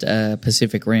you tapped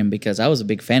Pacific Rim, because I was a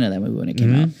big fan of that movie when it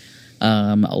came out.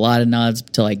 A lot of nods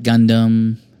to like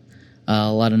Gundam,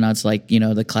 a lot of nods to like,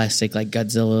 the classic like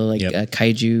Godzilla, like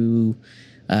kaiju,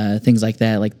 things like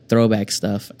that, like throwback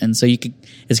stuff. And so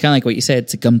it's kind of like what you said,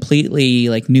 it's a completely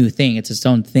like new thing. It's its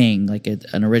own thing, like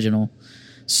an original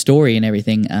story and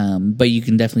everything. But you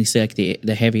can definitely see like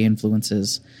the heavy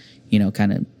influences,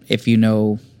 kind of if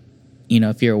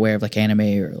if you're aware of like anime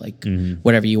or like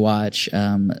whatever you watch,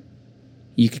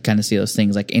 you could kind of see those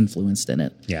things like influenced in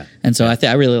it. Yeah. And so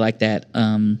I really like that.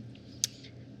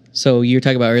 So you were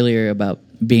talking about earlier about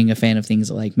being a fan of things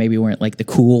that like maybe weren't like the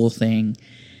cool thing.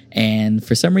 And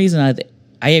for some reason,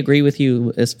 I agree with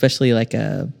you, especially like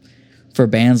for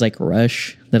bands like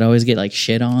Rush that always get like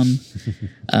shit on.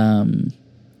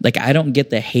 Like I don't get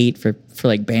the hate for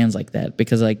like bands like that,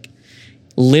 because like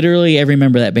literally every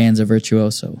member of that band's a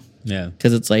virtuoso. Yeah.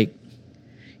 Because it's like,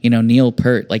 Neil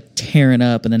Peart like tearing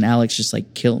up, and then Alex just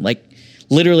like killing, like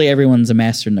literally everyone's a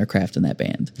master in their craft in that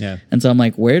band. Yeah. And so I'm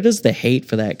like, where does the hate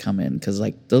for that come in? Because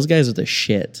like those guys are the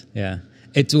shit. Yeah.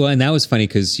 And that was funny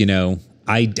because,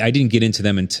 I didn't get into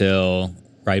them until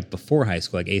right before high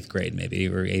school, like 8th grade maybe,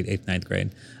 or 8th, 9th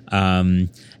grade.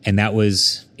 And that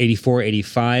was 84,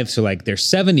 85. So like their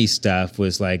 70s stuff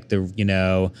was like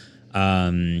the,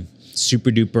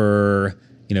 super duper,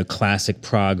 classic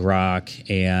prog rock,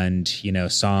 and,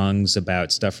 songs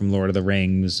about stuff from Lord of the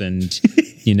Rings, and,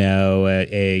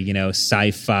 a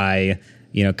sci-fi,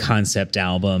 concept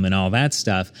album and all that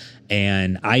stuff.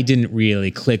 And I didn't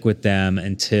really click with them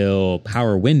until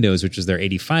Power Windows, which was their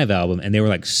 85 album. And they were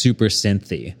like super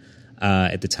synthy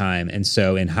at the time. And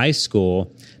so in high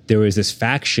school, there was this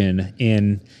faction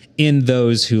in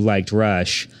those who liked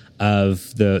Rush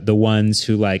of the ones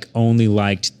who like only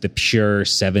liked the pure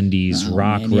 70s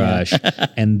rock Rush.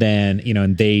 And then,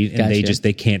 and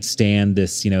they can't stand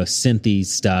this, synthy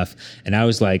stuff. And I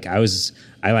was like,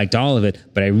 I liked all of it,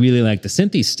 but I really liked the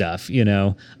synthy stuff,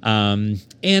 and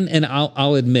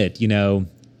I'll admit,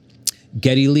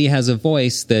 Geddy Lee has a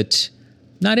voice that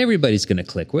not everybody's going to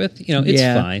click with. It's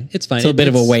fine. It's fine. It's a bit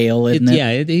of a wail, isn't it?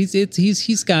 Yeah,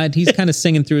 he's kind of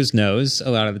singing through his nose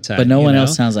a lot of the time. But no one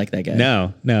else sounds like that guy.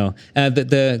 No.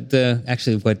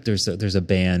 Actually, there's a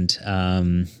band.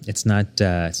 It's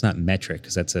not Metric,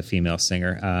 because that's a female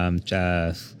singer.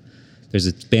 There's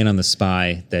a band on The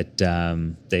Spy that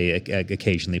they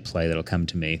occasionally play that'll come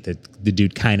to me. That the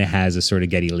dude kind of has a sort of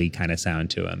Geddy Lee kind of sound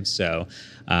to him. So,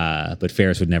 but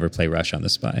Ferris would never play Rush on The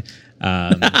Spy.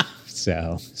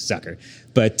 So sucker.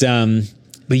 But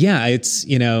yeah, it's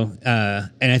and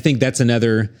I think that's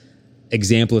another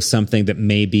example of something that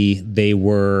maybe they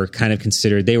were kind of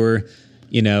considered. They were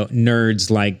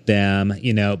nerds like them.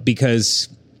 Because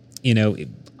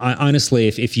honestly,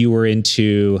 if you were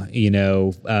into,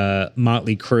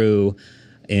 Motley Crue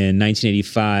in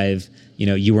 1985,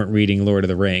 you weren't reading Lord of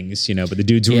the Rings, but the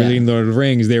dudes who were reading Lord of the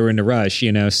Rings, they were into Rush,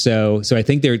 so I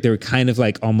think they're kind of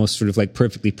like almost sort of like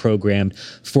perfectly programmed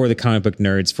for the comic book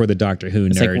nerds, for the Doctor Who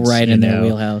nerds. It's like right in their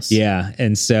wheelhouse. Yeah.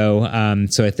 And so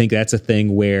I think that's a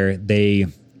thing where they,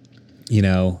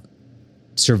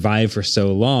 survive for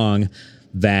so long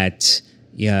that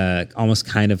almost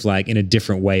kind of like in a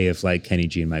different way of like Kenny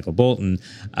G and Michael Bolton.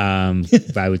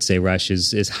 I would say Rush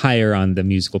is higher on the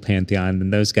musical pantheon than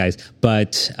those guys.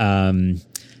 But,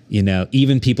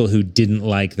 even people who didn't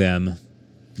like them,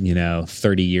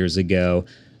 30 years ago,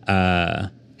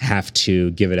 have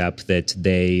to give it up that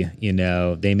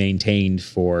they maintained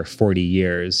for 40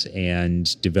 years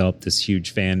and developed this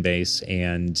huge fan base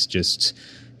and just,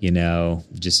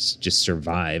 just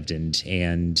survived and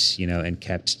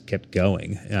kept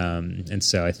going. And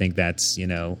so I think that's,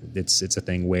 it's a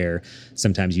thing where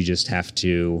sometimes you just have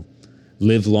to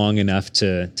live long enough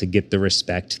to get the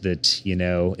respect that,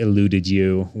 eluded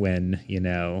you when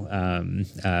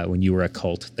you were a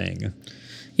cult thing.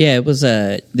 Yeah, it was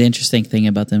the interesting thing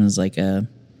about them is like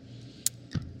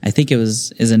I think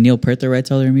is it Neil Peart that writes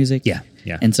all their music? Yeah.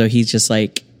 And so he's just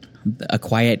like a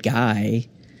quiet guy,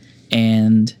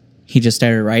 and he just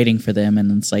started writing for them,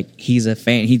 and it's like he's a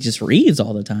fan. He just reads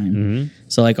all the time. Mm-hmm.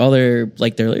 So like all their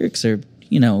lyrics are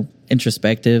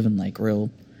introspective and like real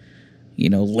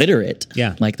literate.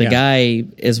 Yeah, like the guy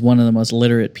is one of the most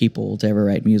literate people to ever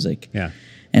write music. Yeah.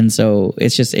 And so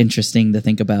it's just interesting to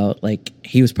think about, like,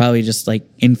 he was probably just like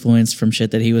influenced from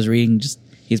shit that he was reading. Just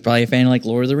he's probably a fan of like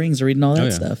Lord of the Rings, reading all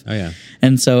that stuff. Oh yeah.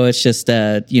 And so it's just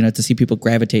to see people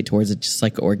gravitate towards it just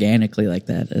like organically like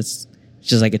that. It's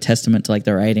just like a testament to like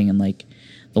the writing and like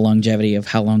the longevity of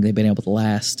how long they've been able to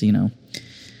last.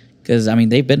 Because I mean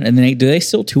they've been, and do they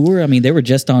still tour? I mean they were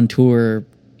just on tour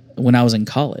when I was in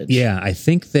college. Yeah, I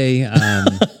think they.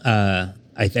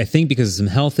 I think because of some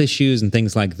health issues and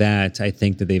things like that, I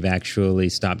think that they've actually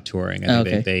stopped touring. I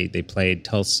think they played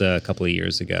Tulsa a couple of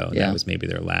years ago. Yeah. That was maybe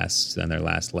their last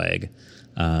leg.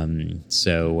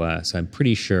 So I'm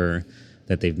pretty sure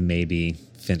that they've maybe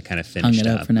kind of finished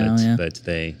hung it up for now. But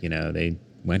they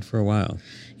went for a while.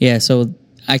 Yeah, so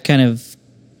I kind of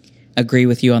agree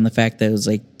with you on the fact that it was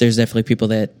like there's definitely people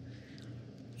that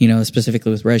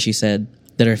specifically with Rush, you said,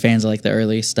 that are fans of like the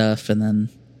early stuff, and then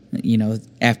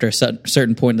after a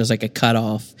certain point there's like a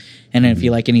cutoff, and then if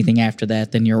you like anything after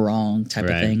that then you're wrong type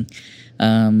of thing.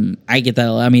 I get that.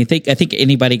 I mean, I think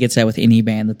anybody gets that with any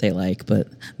band that they like, but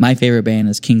my favorite band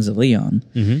is Kings of Leon.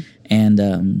 Mm-hmm.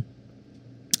 And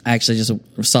I actually just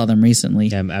saw them recently.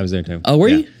 Yeah, I was there too. Oh, were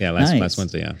you? Yeah, nice. last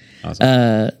Wednesday. Yeah,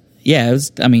 awesome. Yeah, it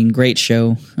was. I mean, great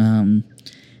show.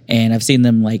 And I've seen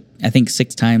them like I think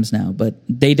 6 times now, but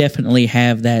they definitely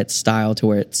have that style to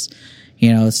where it's,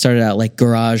 it started out like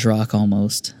garage rock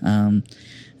almost,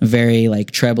 very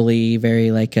like trebly,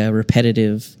 very like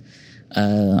repetitive,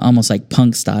 almost like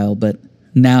punk style. But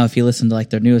now if you listen to like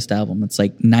their newest album, it's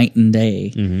like night and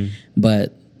day. Mm-hmm.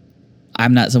 But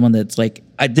I'm not someone that's like,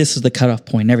 this is the cutoff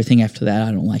point. Everything after that,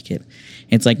 I don't like it.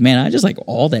 It's like, man, I just like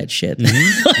all that shit.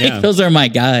 Mm-hmm. Like, those are my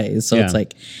guys. So it's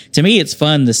like, to me, it's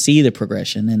fun to see the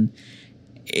progression. And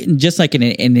just like in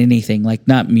anything, like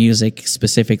not music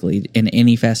specifically, in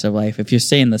any facet of life, if you're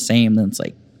staying the same, then it's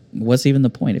like, what's even the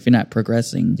point? If you're not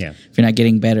progressing, if you're not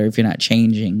getting better, if you're not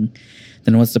changing,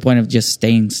 then what's the point of just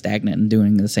staying stagnant and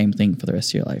doing the same thing for the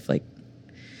rest of your life? Like,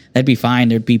 that'd be fine.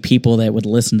 There'd be people that would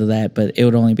listen to that, but it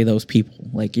would only be those people.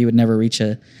 Like, you would never reach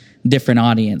a different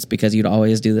audience because you'd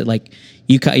always do that. Like,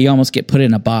 you almost get put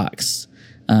in a box.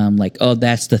 Like, oh,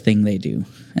 that's the thing they do.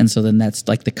 And so then that's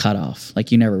like the cutoff.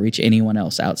 Like, you never reach anyone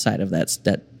else outside of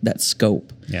that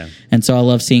scope. Yeah. And so I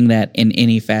love seeing that in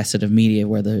any facet of media,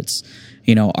 whether it's,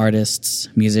 artists,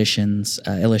 musicians,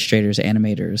 illustrators,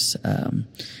 animators.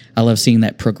 I love seeing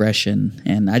that progression.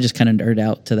 And I just kind of nerd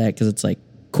out to that because it's like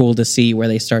cool to see where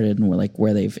they started and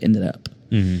where they've ended up.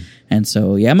 Mm-hmm. And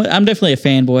so, yeah, I'm definitely a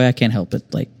fanboy. I can't help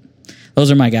it. Like, those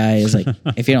are my guys. Like,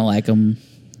 if you don't like them,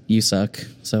 you suck.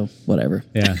 So whatever.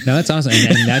 Yeah, no, that's awesome.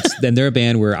 And then they're a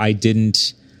band where I'd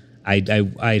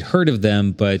heard of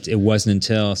them, but it wasn't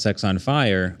until Sex on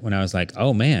Fire when I was like,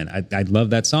 oh man, I love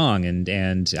that song,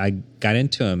 and I got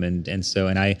into them, and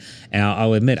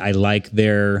I'll admit I like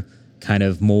their kind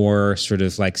of more sort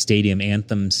of like stadium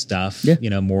anthem stuff,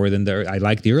 more than I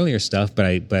like the earlier stuff,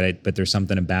 but there's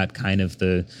something about kind of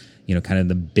the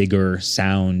bigger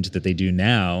sound that they do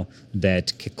now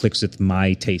that clicks with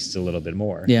my tastes a little bit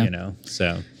more.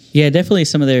 So yeah, definitely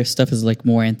some of their stuff is like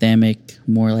more anthemic,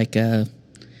 more like a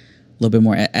little bit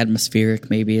more atmospheric.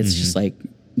 Maybe it's just like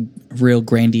real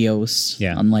grandiose.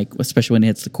 Yeah, unlike especially when it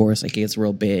hits the chorus, like it gets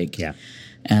real big. Yeah,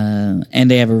 and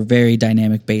they have a very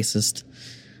dynamic bassist.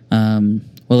 Well,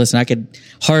 listen, I could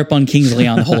harp on Kings of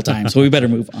Leon the whole time, so we better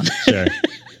move on. Sure.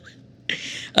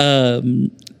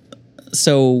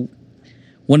 So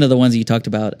one of the ones that you talked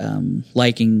about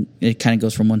liking, it kind of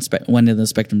goes from one end of the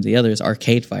spectrum to the other, is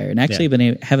Arcade Fire. And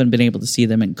actually haven't been able to see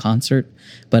them in concert,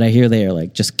 but I hear they are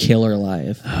like just killer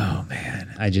live. Oh, man.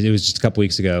 It was just a couple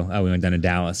weeks ago. We went down to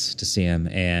Dallas to see him,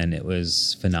 and it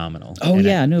was phenomenal. Oh, and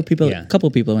I know a couple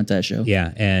of people went to that show.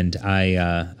 Yeah, and I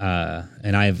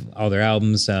have all their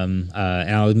albums, and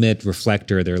I'll admit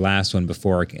Reflector, their last one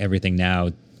before Everything Now,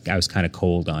 I was kind of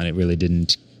cold on. It really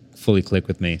didn't fully click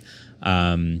with me.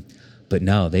 But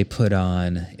no, they put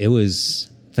on, it was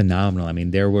phenomenal. I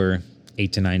mean, there were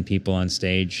 8 to 9 people on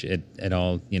stage at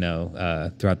all,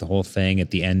 throughout the whole thing.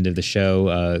 At the end of the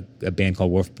show, a band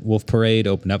called Wolf Parade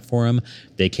opened up for them.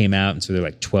 They came out, and so there were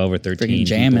like 12 or 13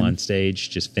 people on stage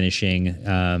just finishing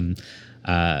the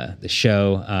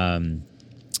show.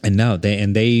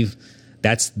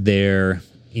 That's their,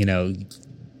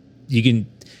 you can.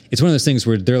 It's one of those things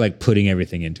where they're like putting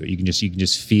everything into it. You can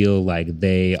just feel like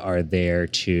they are there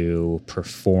to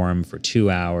perform for 2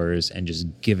 hours and just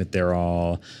give it their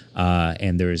all.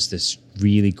 And there's this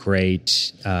really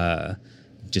great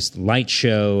just light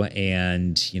show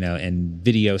and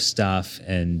video stuff,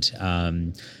 and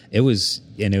it was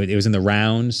in the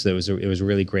round, so it was a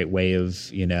really great way of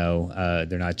they're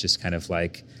not just kind of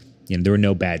like there were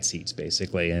no bad seats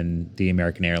basically in the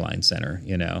American Airlines Center.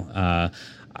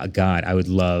 God, I would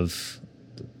love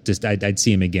I'd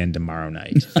see him again tomorrow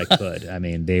night if I could. I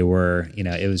mean, they were,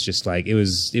 it was just like, it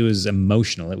was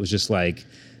emotional. It was just like,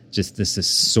 this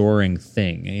soaring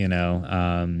thing,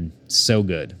 so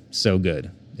good.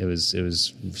 I was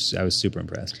super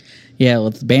impressed. Yeah.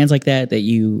 With bands like that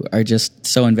you are just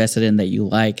so invested in that you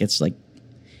like, it's like,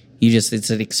 it's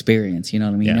an experience, you know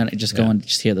what I mean? Yeah. You're not just going to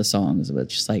just hear the songs, but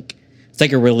just like, it's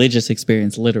like a religious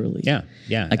experience, literally. Yeah.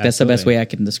 Like that's the best way I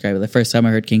can describe it. The first time I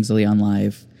heard Kings of Leon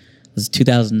live was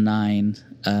 2009,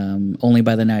 Only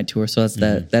by the Night tour. So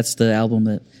that's the album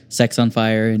that Sex on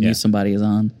Fire and Use Somebody is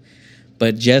on.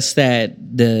 But just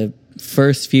the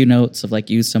first few notes of like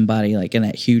Use Somebody, like in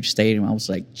that huge stadium, I was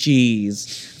like,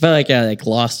 geez. I felt like I like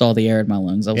lost all the air in my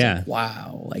lungs. I was like,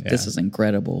 wow, like this is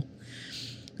incredible.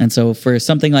 And so for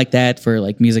something like that, for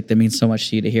like music that means so much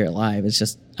to you to hear it live, it's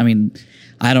just, I mean,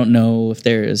 I don't know if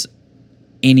there's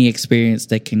any experience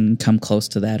that can come close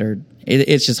to that, or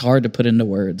it's just hard to put into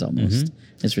words almost.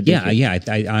 Mm-hmm. It's ridiculous. Yeah.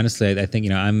 I honestly, I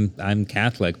think, I'm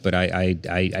Catholic, but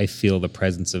I feel the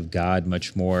presence of God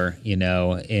much more,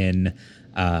 in,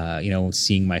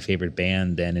 seeing my favorite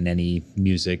band than in any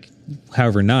music,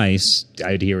 however nice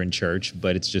I'd hear in church,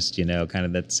 but it's just, kind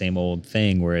of that same old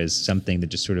thing, whereas something that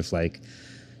just sort of like,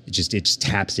 it just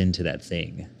taps into that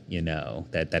thing,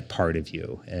 that part of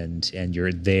you, and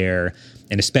you're there,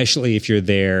 and especially if you're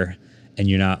there and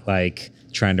you're not like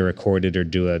trying to record it or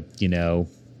do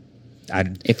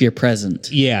if you're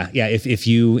present. Yeah. If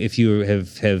you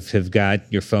have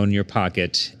got your phone in your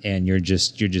pocket and you're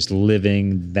just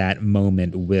living that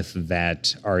moment with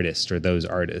that artist or those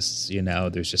artists,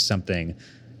 there's just something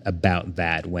about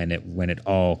that when it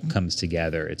all comes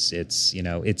together. It's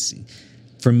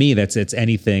for me, it's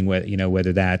anything,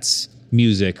 whether that's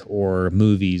music or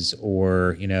movies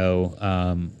or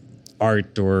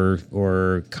art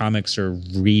or comics or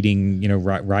reading,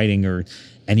 writing or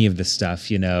any of the stuff,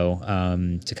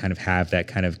 to kind of have that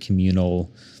kind of communal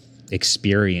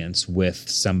experience with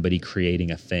somebody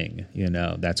creating a thing.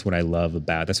 That's what I love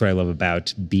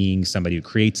about being somebody who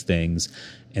creates things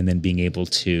and then being able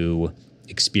to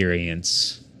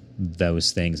experience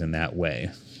those things in that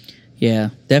way. Yeah,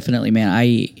 definitely,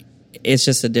 man. It's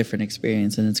just a different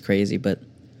experience, and it's crazy. But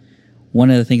one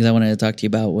of the things I wanted to talk to you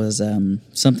about was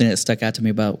something that stuck out to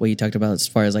me about what you talked about as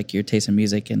far as like your taste in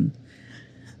music. And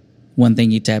one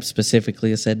thing you tapped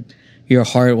specifically is said, your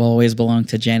heart will always belong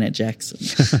to Janet Jackson.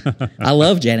 I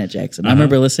love Janet Jackson. I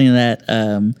remember listening to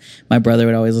that. My brother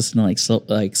would always listen to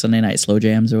like Sunday night slow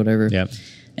jams or whatever. Yep.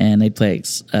 And they'd play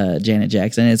Janet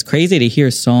Jackson. And it's crazy to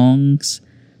hear songs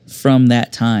from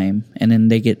that time, and then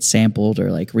they get sampled or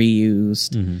like reused.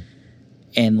 Mm-hmm.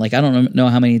 And like, I don't know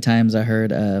how many times I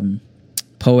heard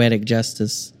Poetic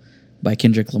Justice by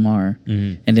Kendrick Lamar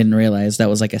and didn't realize that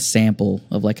was like a sample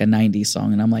of like a 90s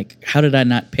song. And I'm like, how did I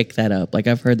not pick that up? Like,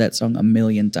 I've heard that song a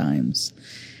million times,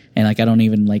 and like, I don't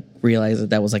even like realize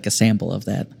that was like a sample of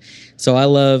that. So I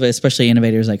love, especially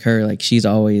innovators like her. Like,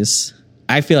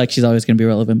 I feel like she's always going to be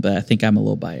relevant, but I think I'm a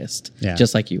little biased,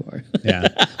 just like you are. Yeah.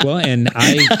 Well, and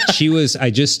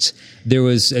there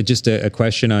was just a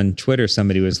question on Twitter.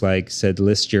 Somebody said,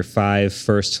 list your 5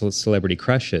 first celebrity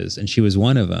crushes. And she was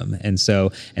one of them. And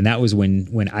that was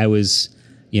when I was,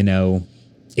 9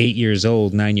 years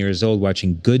old,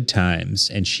 watching Good Times,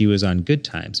 and she was on Good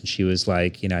Times, and she was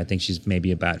like, I think she's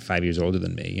maybe about 5 years older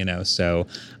than me, so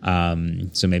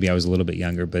maybe I was a little bit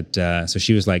younger, but so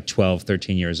she was like 12,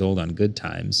 13 years old on Good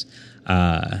Times,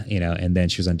 and then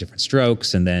she was on Different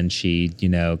Strokes, and then she,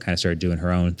 kind of started doing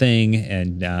her own thing,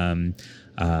 and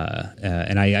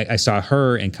I saw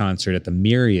her in concert at the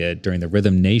Myriad during the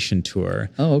Rhythm Nation tour.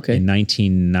 Oh, okay. In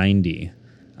 1990,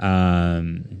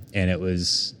 and it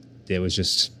was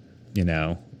just,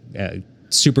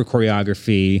 super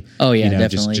choreography. Oh yeah,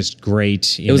 definitely. Just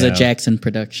great. It was a Jackson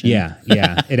production. Yeah.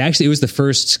 It was the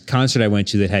first concert I went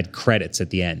to that had credits at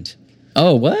the end.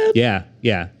 Oh, what? Yeah.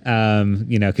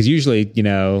 Because usually,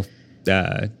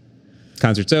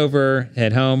 concert's over,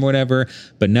 head home, whatever.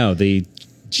 But no,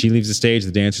 she leaves the stage,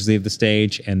 the dancers leave the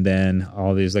stage, and then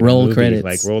all these like roll credits,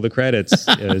 like roll the credits.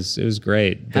 it was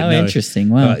great. But how interesting!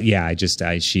 Wow.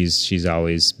 She's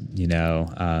always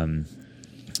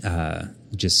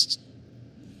just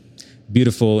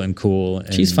beautiful and cool.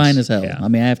 And, she's fine as hell. Yeah. I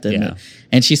mean, I have to admit,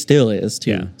 and she still is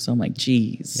too. Yeah. So I'm like,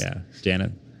 geez. Yeah,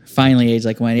 Janet. Finally, aged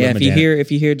like wine. Yeah, if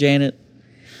you hear Janet,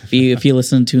 if you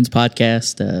listen to Tunes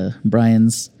podcast,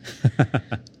 Brian's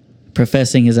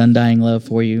professing his undying love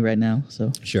for you right now.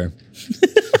 So sure.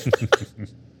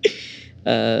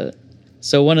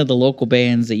 So one of the local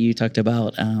bands that you talked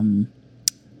about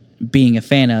being a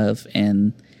fan of,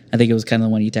 and I think it was kind of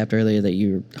the one you tapped earlier that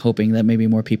you're hoping that maybe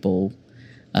more people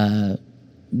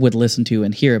would listen to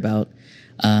and hear about,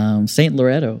 Saint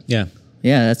Loretto. Yeah.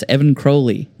 Yeah, that's Evan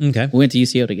Crowley. Okay. We went to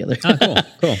UCO together. Oh,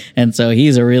 cool. And so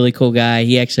he's a really cool guy.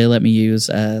 He actually let me use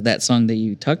that song that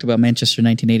you talked about, Manchester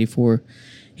 1984.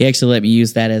 He actually let me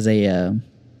use that as a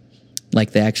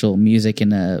like the actual music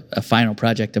in a final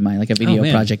project of mine, like a video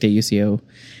project at UCO.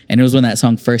 And it was when that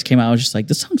song first came out, I was just like,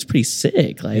 this song's pretty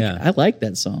sick. Like, I like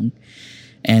that song.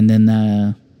 And then,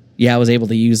 I was able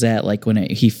to use that like when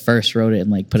he first wrote it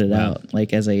and like put it out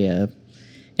like as a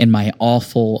in my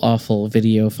awful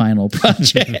video final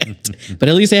project. But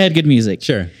at least I had good music.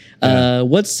 Sure.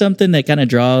 What's something that kind of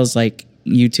draws like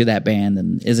you to that band,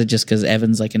 and is it just because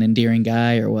Evan's like an endearing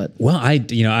guy or what? Well,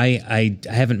 I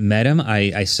haven't met him.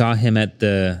 I saw him at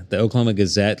the Oklahoma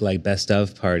Gazette like best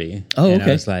of party. Oh, and okay.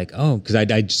 I was like, because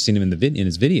I'd just seen him in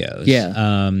his videos.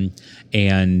 Yeah.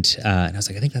 And I was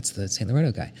like, I think that's the Saint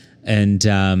Loretto guy. And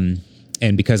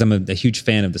because I'm a huge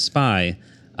fan of The Spy,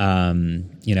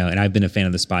 and I've been a fan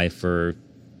of The Spy for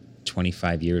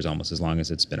 25 years, almost as long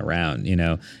as it's been around,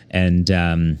 and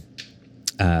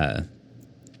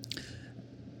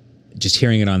just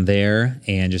hearing it on there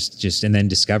and just and then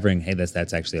discovering, hey,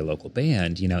 that's actually a local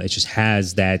band. It just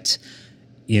has that,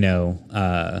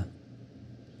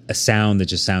 a sound that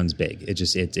just sounds big.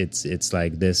 It's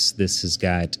like this has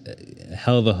got a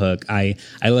hell of a hook. I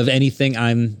love anything.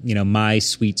 My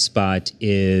sweet spot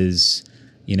is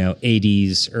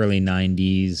 80s, early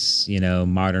 90s,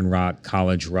 modern rock,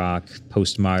 college rock,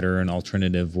 postmodern,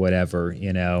 alternative, whatever,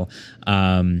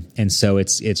 and so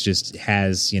it's just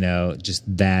has,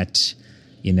 just that,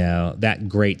 that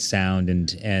great sound and,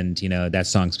 that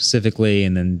song specifically.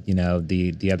 And then,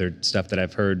 the other stuff that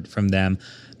I've heard from them,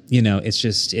 it's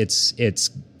just, it's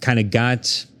kind of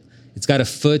it's got a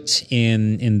foot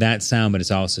in that sound, but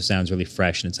it also sounds really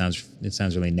fresh and it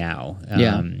sounds really now.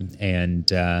 And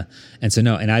so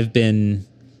no, and I've been,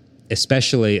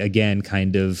 especially again,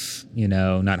 kind of,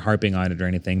 not harping on it or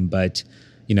anything, but,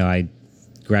 I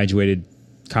graduated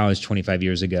college 25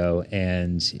 years ago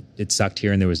and it sucked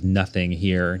here and there was nothing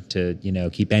here to,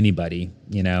 keep anybody,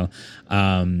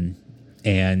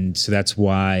 and so that's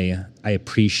why I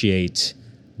appreciate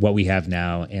what we have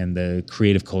now and the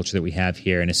creative culture that we have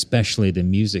here, and especially the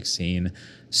music scene.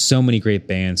 So many great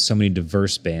bands, so many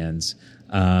diverse bands.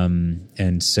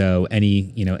 And so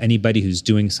anybody who's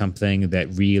doing something that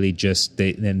really just,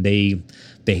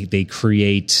 they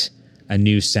create a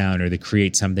new sound, or they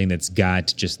create something that's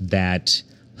got just that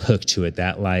hook to it,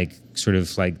 that like sort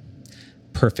of like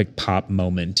perfect pop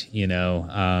moment,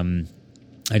 I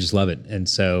just love it. And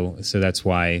so that's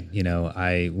why,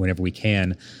 whenever we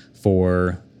can,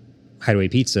 for Hideaway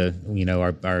Pizza,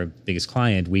 our biggest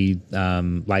client, we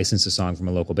license a song from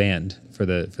a local band for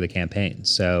the campaign.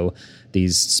 So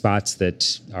these spots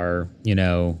that are,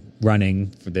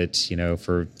 running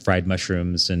for fried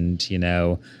mushrooms and,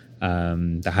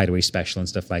 the Hideaway special and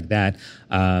stuff like that.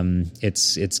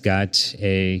 It's got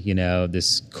a,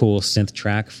 this cool synth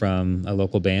track from a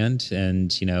local band,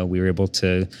 and, we were able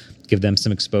to give them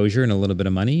some exposure and a little bit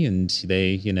of money, and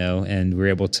they, and we were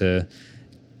able to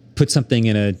put something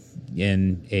in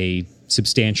a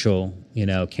substantial,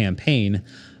 campaign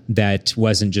that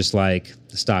wasn't just like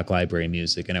the stock library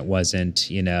music, and it wasn't,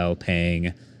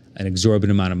 paying an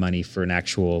exorbitant amount of money for an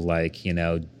actual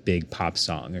big pop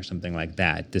song or something like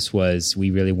that. This was,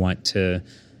 we really want to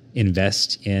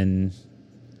invest in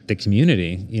the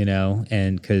community,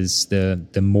 and because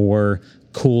the more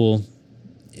cool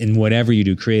in whatever you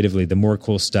do creatively, the more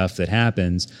cool stuff that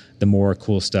happens, the more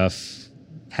cool stuff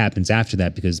happens after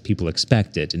that, because people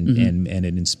expect it and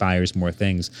it inspires more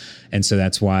things. And so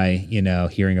that's why,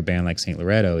 hearing a band like Saint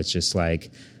Loretto, it's just like,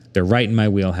 they're right in my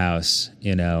wheelhouse,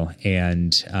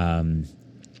 and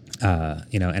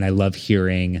I love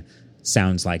hearing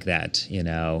sounds like that,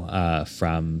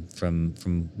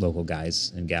 from local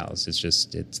guys and gals.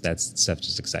 That stuff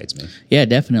just excites me. Yeah,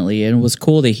 definitely. And it was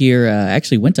cool to hear. I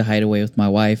actually went to Hideaway with my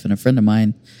wife and a friend of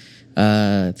mine,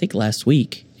 I think last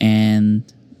week, and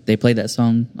they played that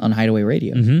song on Hideaway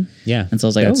Radio. Mm-hmm. Yeah. And so I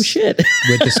was like, oh shit.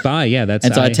 With the Spy. Yeah. That's,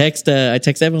 and so I text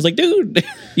Evan, I was like, dude,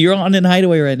 you're on in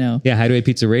Hideaway right now. Yeah. Hideaway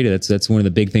Pizza Radio. That's one of the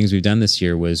big things we've done this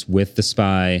year was with the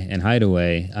Spy and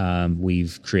Hideaway.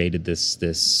 We've created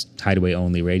this Hideaway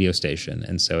only radio station.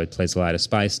 And so it plays a lot of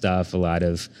Spy stuff, a lot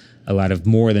of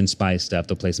more than Spy stuff.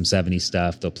 They'll play some 70s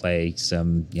stuff. They'll play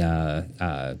some,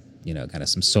 kind of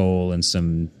some soul and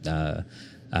some,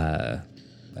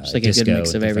 just like disco, a good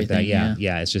mix of everything. Like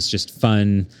yeah. It's just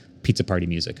fun pizza party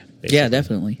music. Basically. Yeah,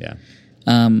 definitely. Yeah.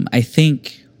 I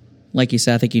think, like you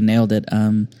said, I think you nailed it.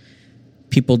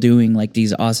 People doing like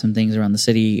these awesome things around the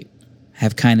city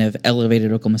have kind of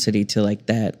elevated Oklahoma City to like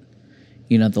that,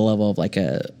 the level of like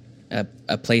a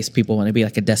place people want to be,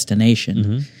 like a destination.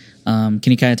 Mm-hmm.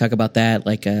 Can you kind of talk about that?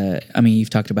 Like, you've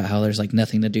talked about how there's like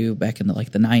nothing to do back in the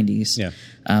 90s. Yeah.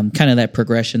 Kind of that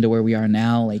progression to where we are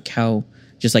now, like how,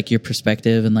 just like your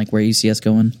perspective and like where you see us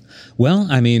going. Well,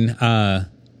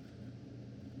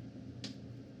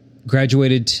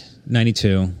 graduated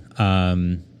 92.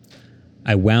 I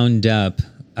wound up,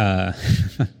 I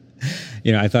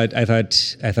thought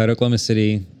Oklahoma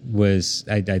City was,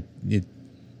 I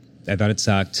thought it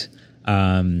sucked.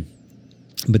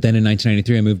 But then in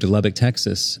 1993, I moved to Lubbock,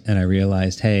 Texas, and I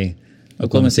realized, hey,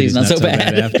 Oklahoma City's not so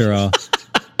bad after all.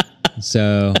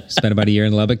 So spent about a year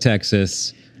in Lubbock,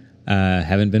 Texas.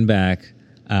 Haven't been back.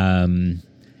 And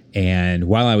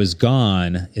while I was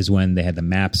gone is when they had the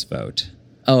maps vote.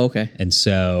 Oh, okay. And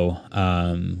so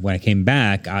when I came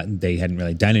back, they hadn't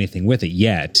really done anything with it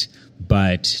yet,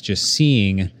 but just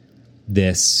seeing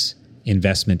this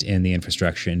investment in the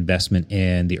infrastructure, investment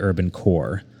in the urban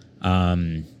core,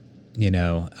 kind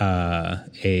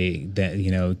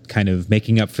of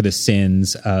making up for the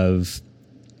sins of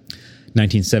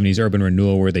 1970s urban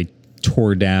renewal where they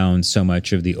tore down so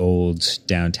much of the old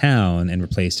downtown and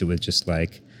replaced it with just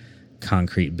like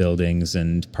concrete buildings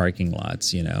and parking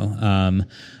lots, and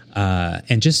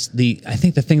just I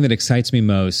think the thing that excites me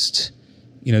most,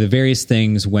 the various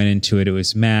things went into it. It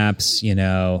was maps,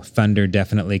 Thunder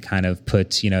definitely kind of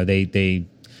put, they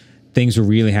things were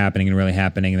really happening,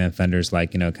 and then Thunder's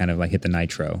like, kind of like hit the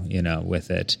nitro, with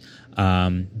it.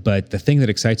 But the thing that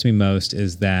excites me most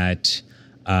is that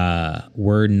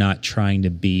we're not trying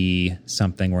to be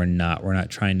something. We're not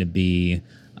trying to be,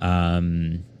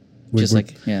 we're,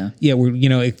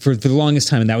 for the longest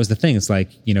time. And that was the thing. It's like,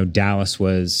 Dallas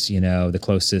was, the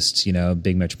closest,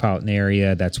 big metropolitan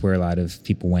area. That's where a lot of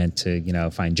people went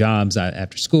to, find jobs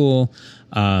after school.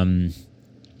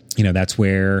 That's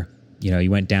where,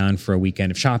 you went down for a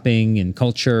weekend of shopping and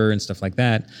culture and stuff like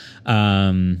that.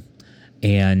 And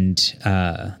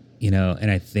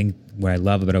I think what I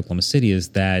love about Oklahoma City is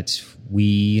that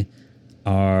we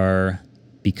are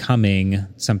becoming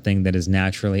something that is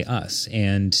naturally us.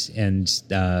 And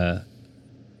a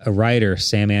writer,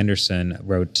 Sam Anderson,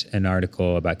 wrote an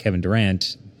article about Kevin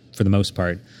Durant, for the most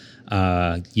part,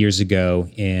 years ago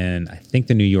in, I think,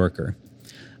 the New Yorker.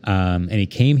 And he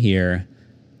came here,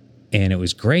 and it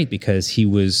was great because he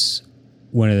was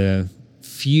one of the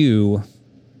few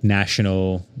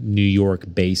national New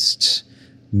York-based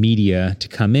media to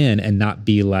come in and not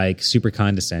be like super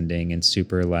condescending and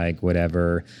super like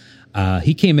whatever.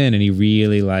 He came in and he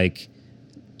really like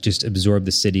just absorbed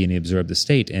the city and he absorbed the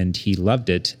state and he loved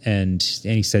it. And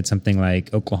he said something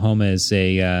like Oklahoma is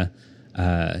a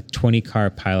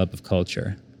 20-car pileup of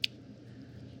culture.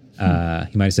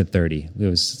 He might have said 30. It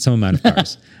was some amount of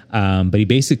cars. But he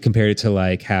basically compared it to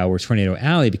like how we're Tornado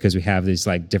Alley because we have these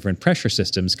like different pressure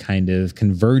systems kind of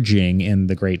converging in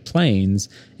the Great Plains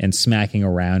and smacking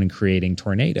around and creating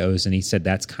tornadoes. And he said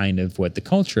that's kind of what the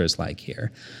culture is like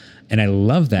here. And I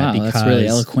love that because that's really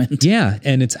eloquent. Yeah,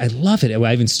 and I love it.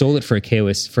 I even stole it for a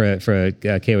KOSU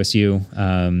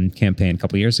campaign a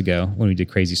couple years ago when we did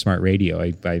Crazy Smart Radio.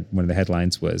 One of the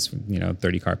headlines was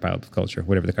 30-car pileup of culture,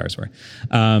 whatever the cars were.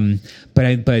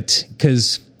 But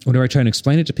because whenever I try to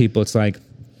explain it to people, it's like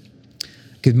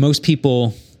because most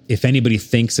people, if anybody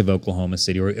thinks of Oklahoma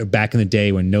City, or back in the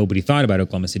day when nobody thought about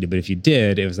Oklahoma City, but if you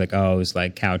did, it was like, oh, it was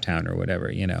like Cowtown or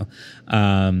whatever,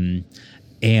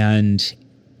 and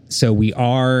so we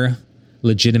are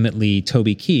legitimately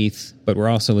Toby Keith, but we're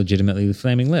also legitimately the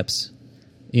Flaming Lips.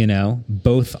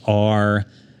 Both are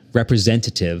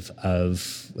representative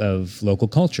of local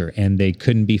culture, and they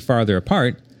couldn't be farther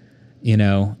apart.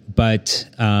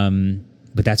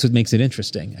 But that's what makes it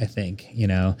interesting, I think.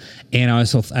 And I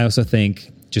also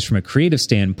think, just from a creative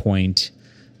standpoint,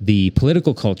 the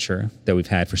political culture that we've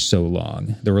had for so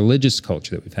long, the religious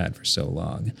culture that we've had for so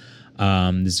long,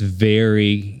 this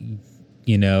very,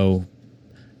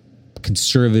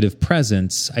 conservative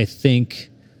presence, I think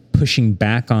pushing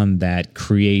back on that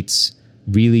creates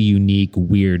really unique,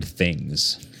 weird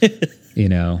things,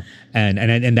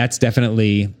 and that's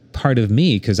definitely part of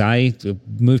me, because I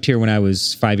moved here when I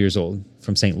was 5 years old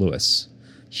from St. Louis,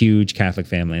 huge Catholic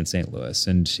family in St. Louis,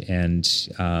 and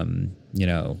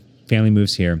family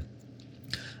moves here.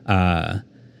 And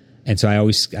so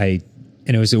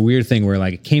and it was a weird thing where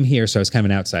like I came here, so I was kind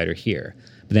of an outsider here.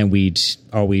 But then we'd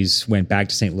always went back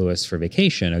to St. Louis for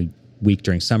vacation, a week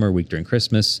during summer, a week during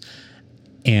Christmas.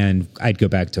 And I'd go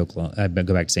back to Oklahoma, I'd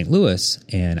go back to St. Louis,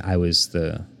 and I was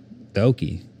the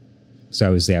Okie. So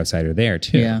I was the outsider there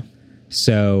too. Yeah.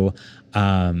 So,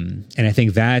 and I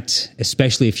think that,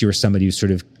 especially if you were somebody who's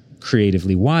sort of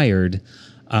creatively wired,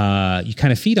 you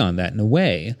kind of feed on that in a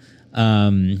way.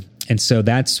 And so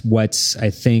that's what's, I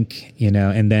think,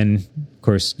 and then of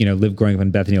course, growing up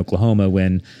in Bethany, Oklahoma,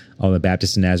 when all the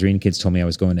Baptist and Nazarene kids told me I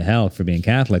was going to hell for being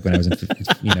Catholic when I was in,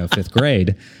 fifth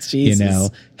grade, Jesus.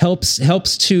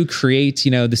 Helps to create,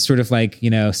 this sort of like,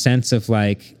 sense of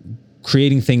like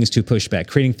creating things to push back,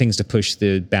 creating things to push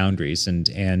the boundaries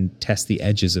and test the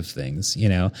edges of things,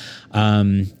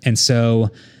 and so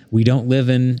we don't live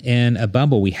in a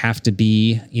bubble. We have to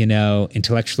be,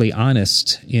 intellectually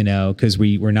honest, because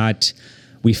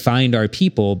we find our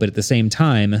people, but at the same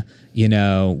time,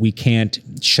 we can't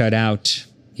shut out,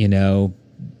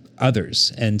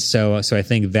 others. And so I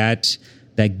think that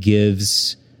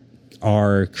gives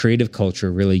our creative culture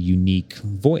a really unique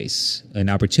voice, an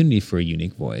opportunity for a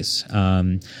unique voice.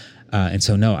 And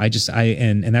so, no,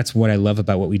 and that's what I love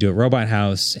about what we do at Robot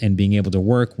House, and being able to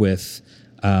work with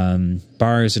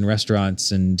bars and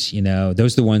restaurants, and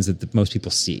those are the ones that most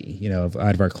people see,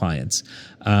 out of our clients.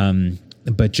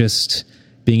 But just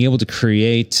being able to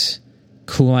create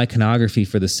cool iconography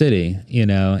for the city,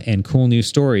 and cool new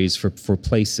stories for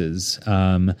places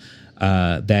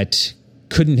that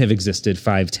couldn't have existed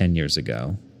 5-10 years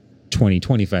ago,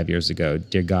 20-25 years ago.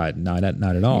 Dear God, not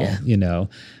at all. Yeah.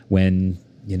 When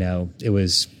it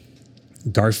was.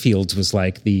 Garfield's was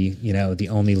like the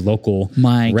only local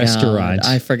restaurant.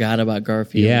 God, I forgot about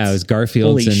Garfield's. Yeah, it was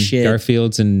Garfield's. Holy and shit.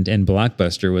 Garfield's and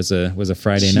Blockbuster was a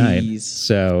Friday night.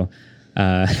 So,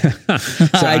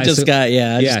 I just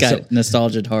got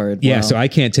nostalgic hard. Yeah, Wow. so I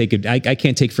can't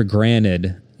take for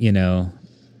granted,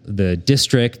 the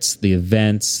districts, the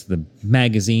events, the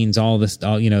magazines, all this,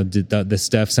 the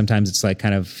stuff. Sometimes it's like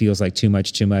kind of feels like too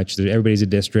much. Everybody's a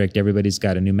district. Everybody's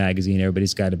got a new magazine.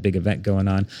 Everybody's got a big event going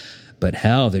on. But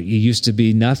hell, there used to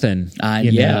be nothing.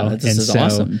 This is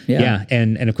awesome. Yeah.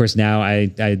 And of course now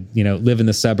I live in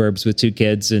the suburbs with 2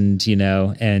 kids, and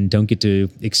don't get to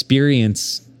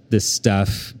experience this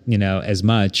stuff as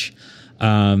much.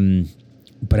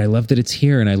 But I love that it's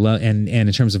here, and I love and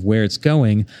in terms of where it's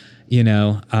going,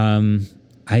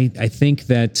 I think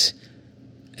that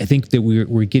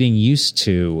we're getting used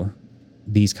to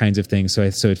these kinds of things. So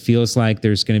it feels like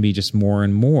there's going to be just more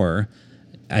and more.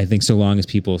 I think so long as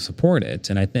people support it,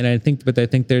 and I think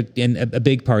there, and a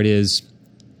big part is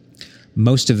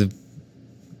most of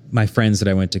my friends that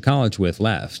I went to college with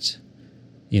left,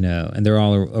 and they're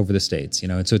all over the States,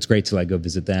 and so it's great to like go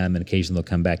visit them, and occasionally they'll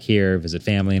come back here, visit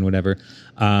family and whatever.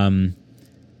 But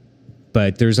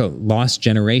there's lost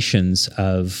generations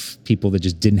of people that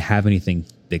just didn't have anything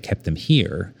that kept them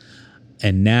here.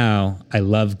 And now I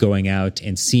love going out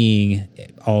and seeing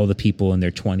all the people in their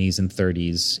 20s and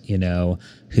 30s,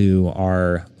 who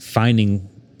are finding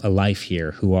a life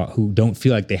here, who don't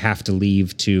feel like they have to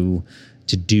leave to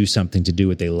do something, to do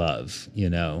what they love,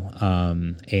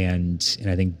 and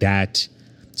I think that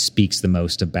speaks the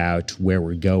most about where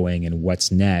we're going and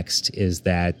what's next, is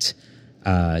that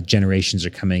generations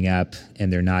are coming up,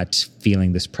 and they're not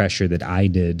feeling this pressure that I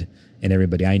did and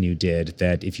everybody I knew did,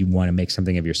 that if you want to make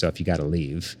something of yourself, you got to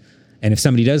leave. And if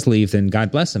somebody does leave, then God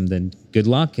bless them, then good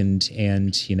luck, and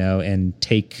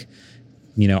take,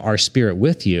 our spirit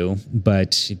with you,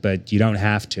 but you don't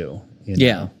have to.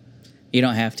 Yeah. You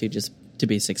don't have to, just to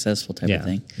be successful type of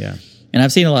thing. Yeah. And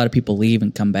I've seen a lot of people leave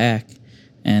and come back,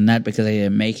 and not because they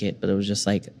didn't make it, but it was just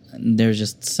like, there's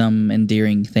just some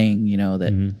endearing thing,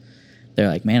 that they're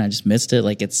like, man, I just missed it.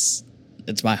 Like it's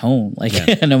my home. Like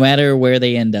no matter where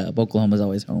they end up, Oklahoma's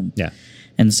always home. Yeah.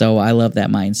 And so I love that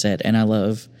mindset, and I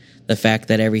love the fact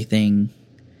that everything,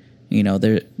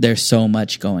 there's so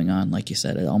much going on. Like you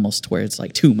said, it almost where it's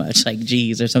like too much. Like,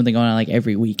 geez, there's something going on like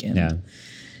every weekend. Yeah.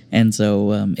 And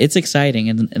so it's exciting,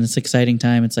 and it's an exciting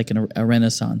time. It's like a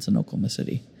renaissance in Oklahoma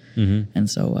City. And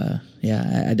so,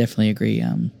 I definitely agree.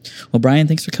 Well, Brian,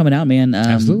 thanks for coming out, man.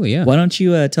 Absolutely, yeah. Why don't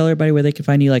you tell everybody where they can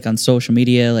find you, like on social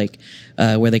media, like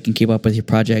where they can keep up with your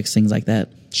projects, things like that?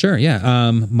 Sure,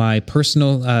 yeah. My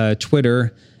personal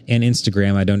Twitter and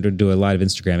Instagram, I don't do a lot of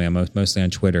Instagramming, I'm mostly on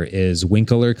Twitter, is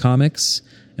Winkler Comics.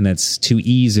 And that's 2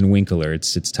 E's in Winkler.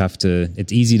 It's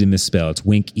easy to misspell. It's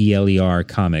Wink, E-L-E-R,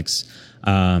 Comics.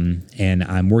 And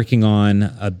I'm working on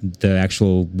the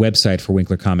actual website for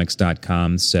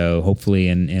winklercomics.com. So hopefully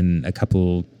in a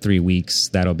couple, 3 weeks,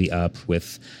 that'll be up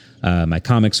with my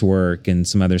comics work and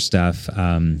some other stuff.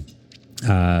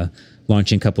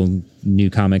 Launching a couple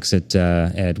new comics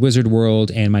at Wizard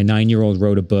World. And my 9-year-old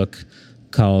wrote a book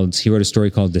he wrote a story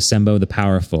called Decembo the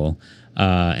Powerful.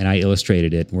 And I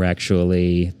illustrated it. We're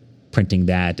actually printing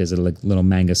that as a little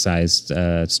manga-sized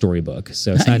storybook.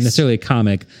 So it's not necessarily a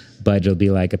comic, but it'll be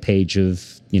like a page of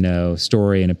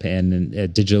story and a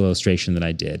digital illustration that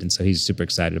I did. And so he's super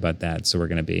excited about that. So we're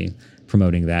going to be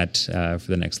promoting that for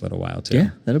the next little while too. Yeah,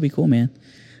 that'll be cool, man.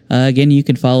 Again, you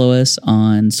can follow us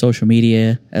on social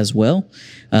media as well.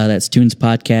 That's Tunes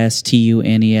Podcast,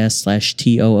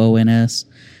 TUNES/TOONS.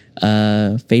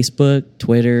 Facebook,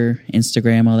 Twitter,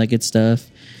 Instagram, all that good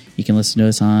stuff. You can listen to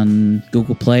us on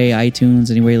Google Play, iTunes,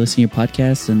 anywhere you listen to your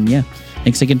podcasts. And yeah,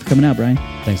 thanks again for coming out, Brian.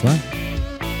 Thanks a lot.